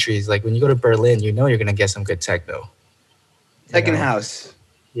 even countries. Like when you go to Berlin, you're gonna get some good techno. Second know? house.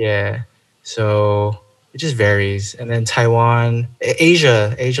 Yeah, so it just varies. And then Taiwan,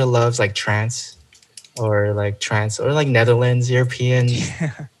 Asia loves like trance or like Netherlands, European. You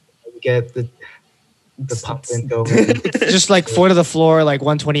get the pumping going. It's just like 4 to the floor, like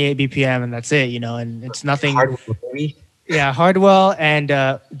 128 BPM, and that's it, and it's nothing. Hardware, baby. Yeah, Hardwell and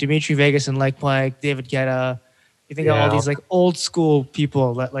Dimitri Vegas and Like Mike, David Guetta. You think of all Yeah. these like old school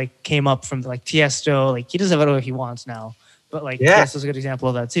people that like came up from like Tiesto. Like he does whatever he wants now, but like Yeah. Tiesto's a good example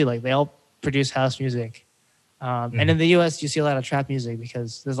of that too. Like they all produce house music. And in the U.S., you see a lot of trap music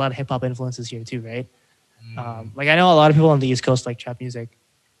because there's a lot of hip hop influences here too, right? Like I know a lot of people on the East Coast like trap music.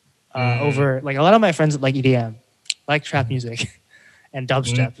 Over like a lot of my friends like EDM, like trap music and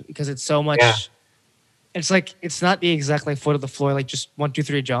dubstep because it's so much. Yeah. It's like it's not the exact like foot of the floor like just 1 2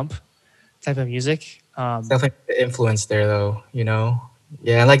 3 jump type of music. It's definitely the influence there, though.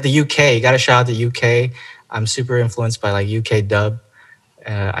 Yeah, and like the UK, you got to shout out the UK. I'm super influenced by like UK dub.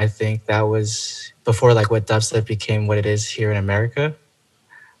 I think that was before like what dubstep became what it is here in America.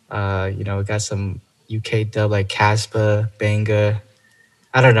 We got some UK dub like Caspa, Banga.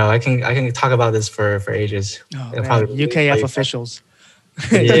 I don't know. I can talk about this for ages. Oh, It'll man. probably UKF officials.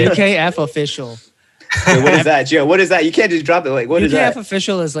 Yeah. UKF official. Wait, what is that, Joe? What is that? You can't just drop it. Like, what is UKF that?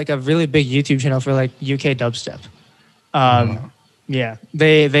 official is like a really big YouTube channel for like UK dubstep. Yeah,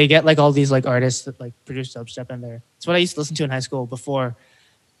 they get like all these like artists that like produce dubstep in there. It's what I used to listen to in high school before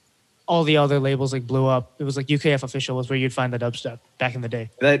all the other labels like blew up. It was like UKF official was where you'd find the dubstep back in the day.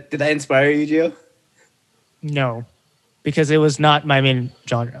 Did that inspire you, Gio? No, because it was not my main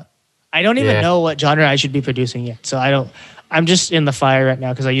genre. I don't even Yeah. know what genre I should be producing yet. So I'm just in the fire right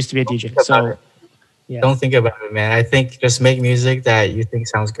now because I used to be a DJ. So yeah. Don't think about it, man. I think just make music that you think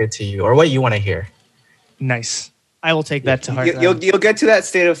sounds good to you or what you want to hear. Nice. I will take that to heart. You'll get to that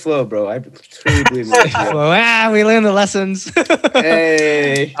state of flow, bro. I truly believe in that. Well, we learned the lessons.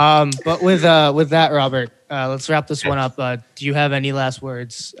 Hey. But with that, Robert, let's wrap this one up. Do you have any last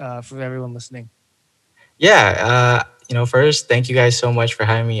words for everyone listening? Yeah. First, thank you guys so much for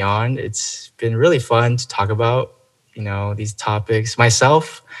having me on. It's been really fun to talk about, these topics,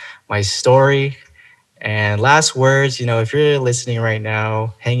 myself, my story. And last words, if you're listening right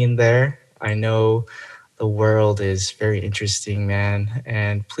now, hang in there. I know the world is very interesting, man.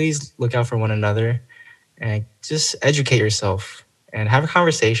 And please look out for one another and just educate yourself and have a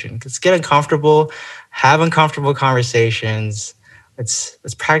conversation. Let's get uncomfortable, have uncomfortable conversations. Let's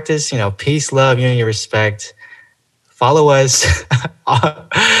practice, peace, love, unity, respect. Follow us.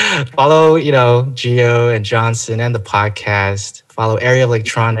 Follow, Gio and Johnson and the podcast. Follow Area of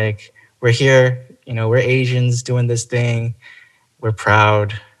Electronic. We're here. We're Asians doing this thing. We're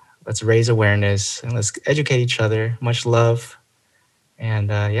proud. Let's raise awareness and let's educate each other. Much love. And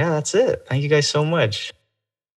yeah, that's it. Thank you guys so much.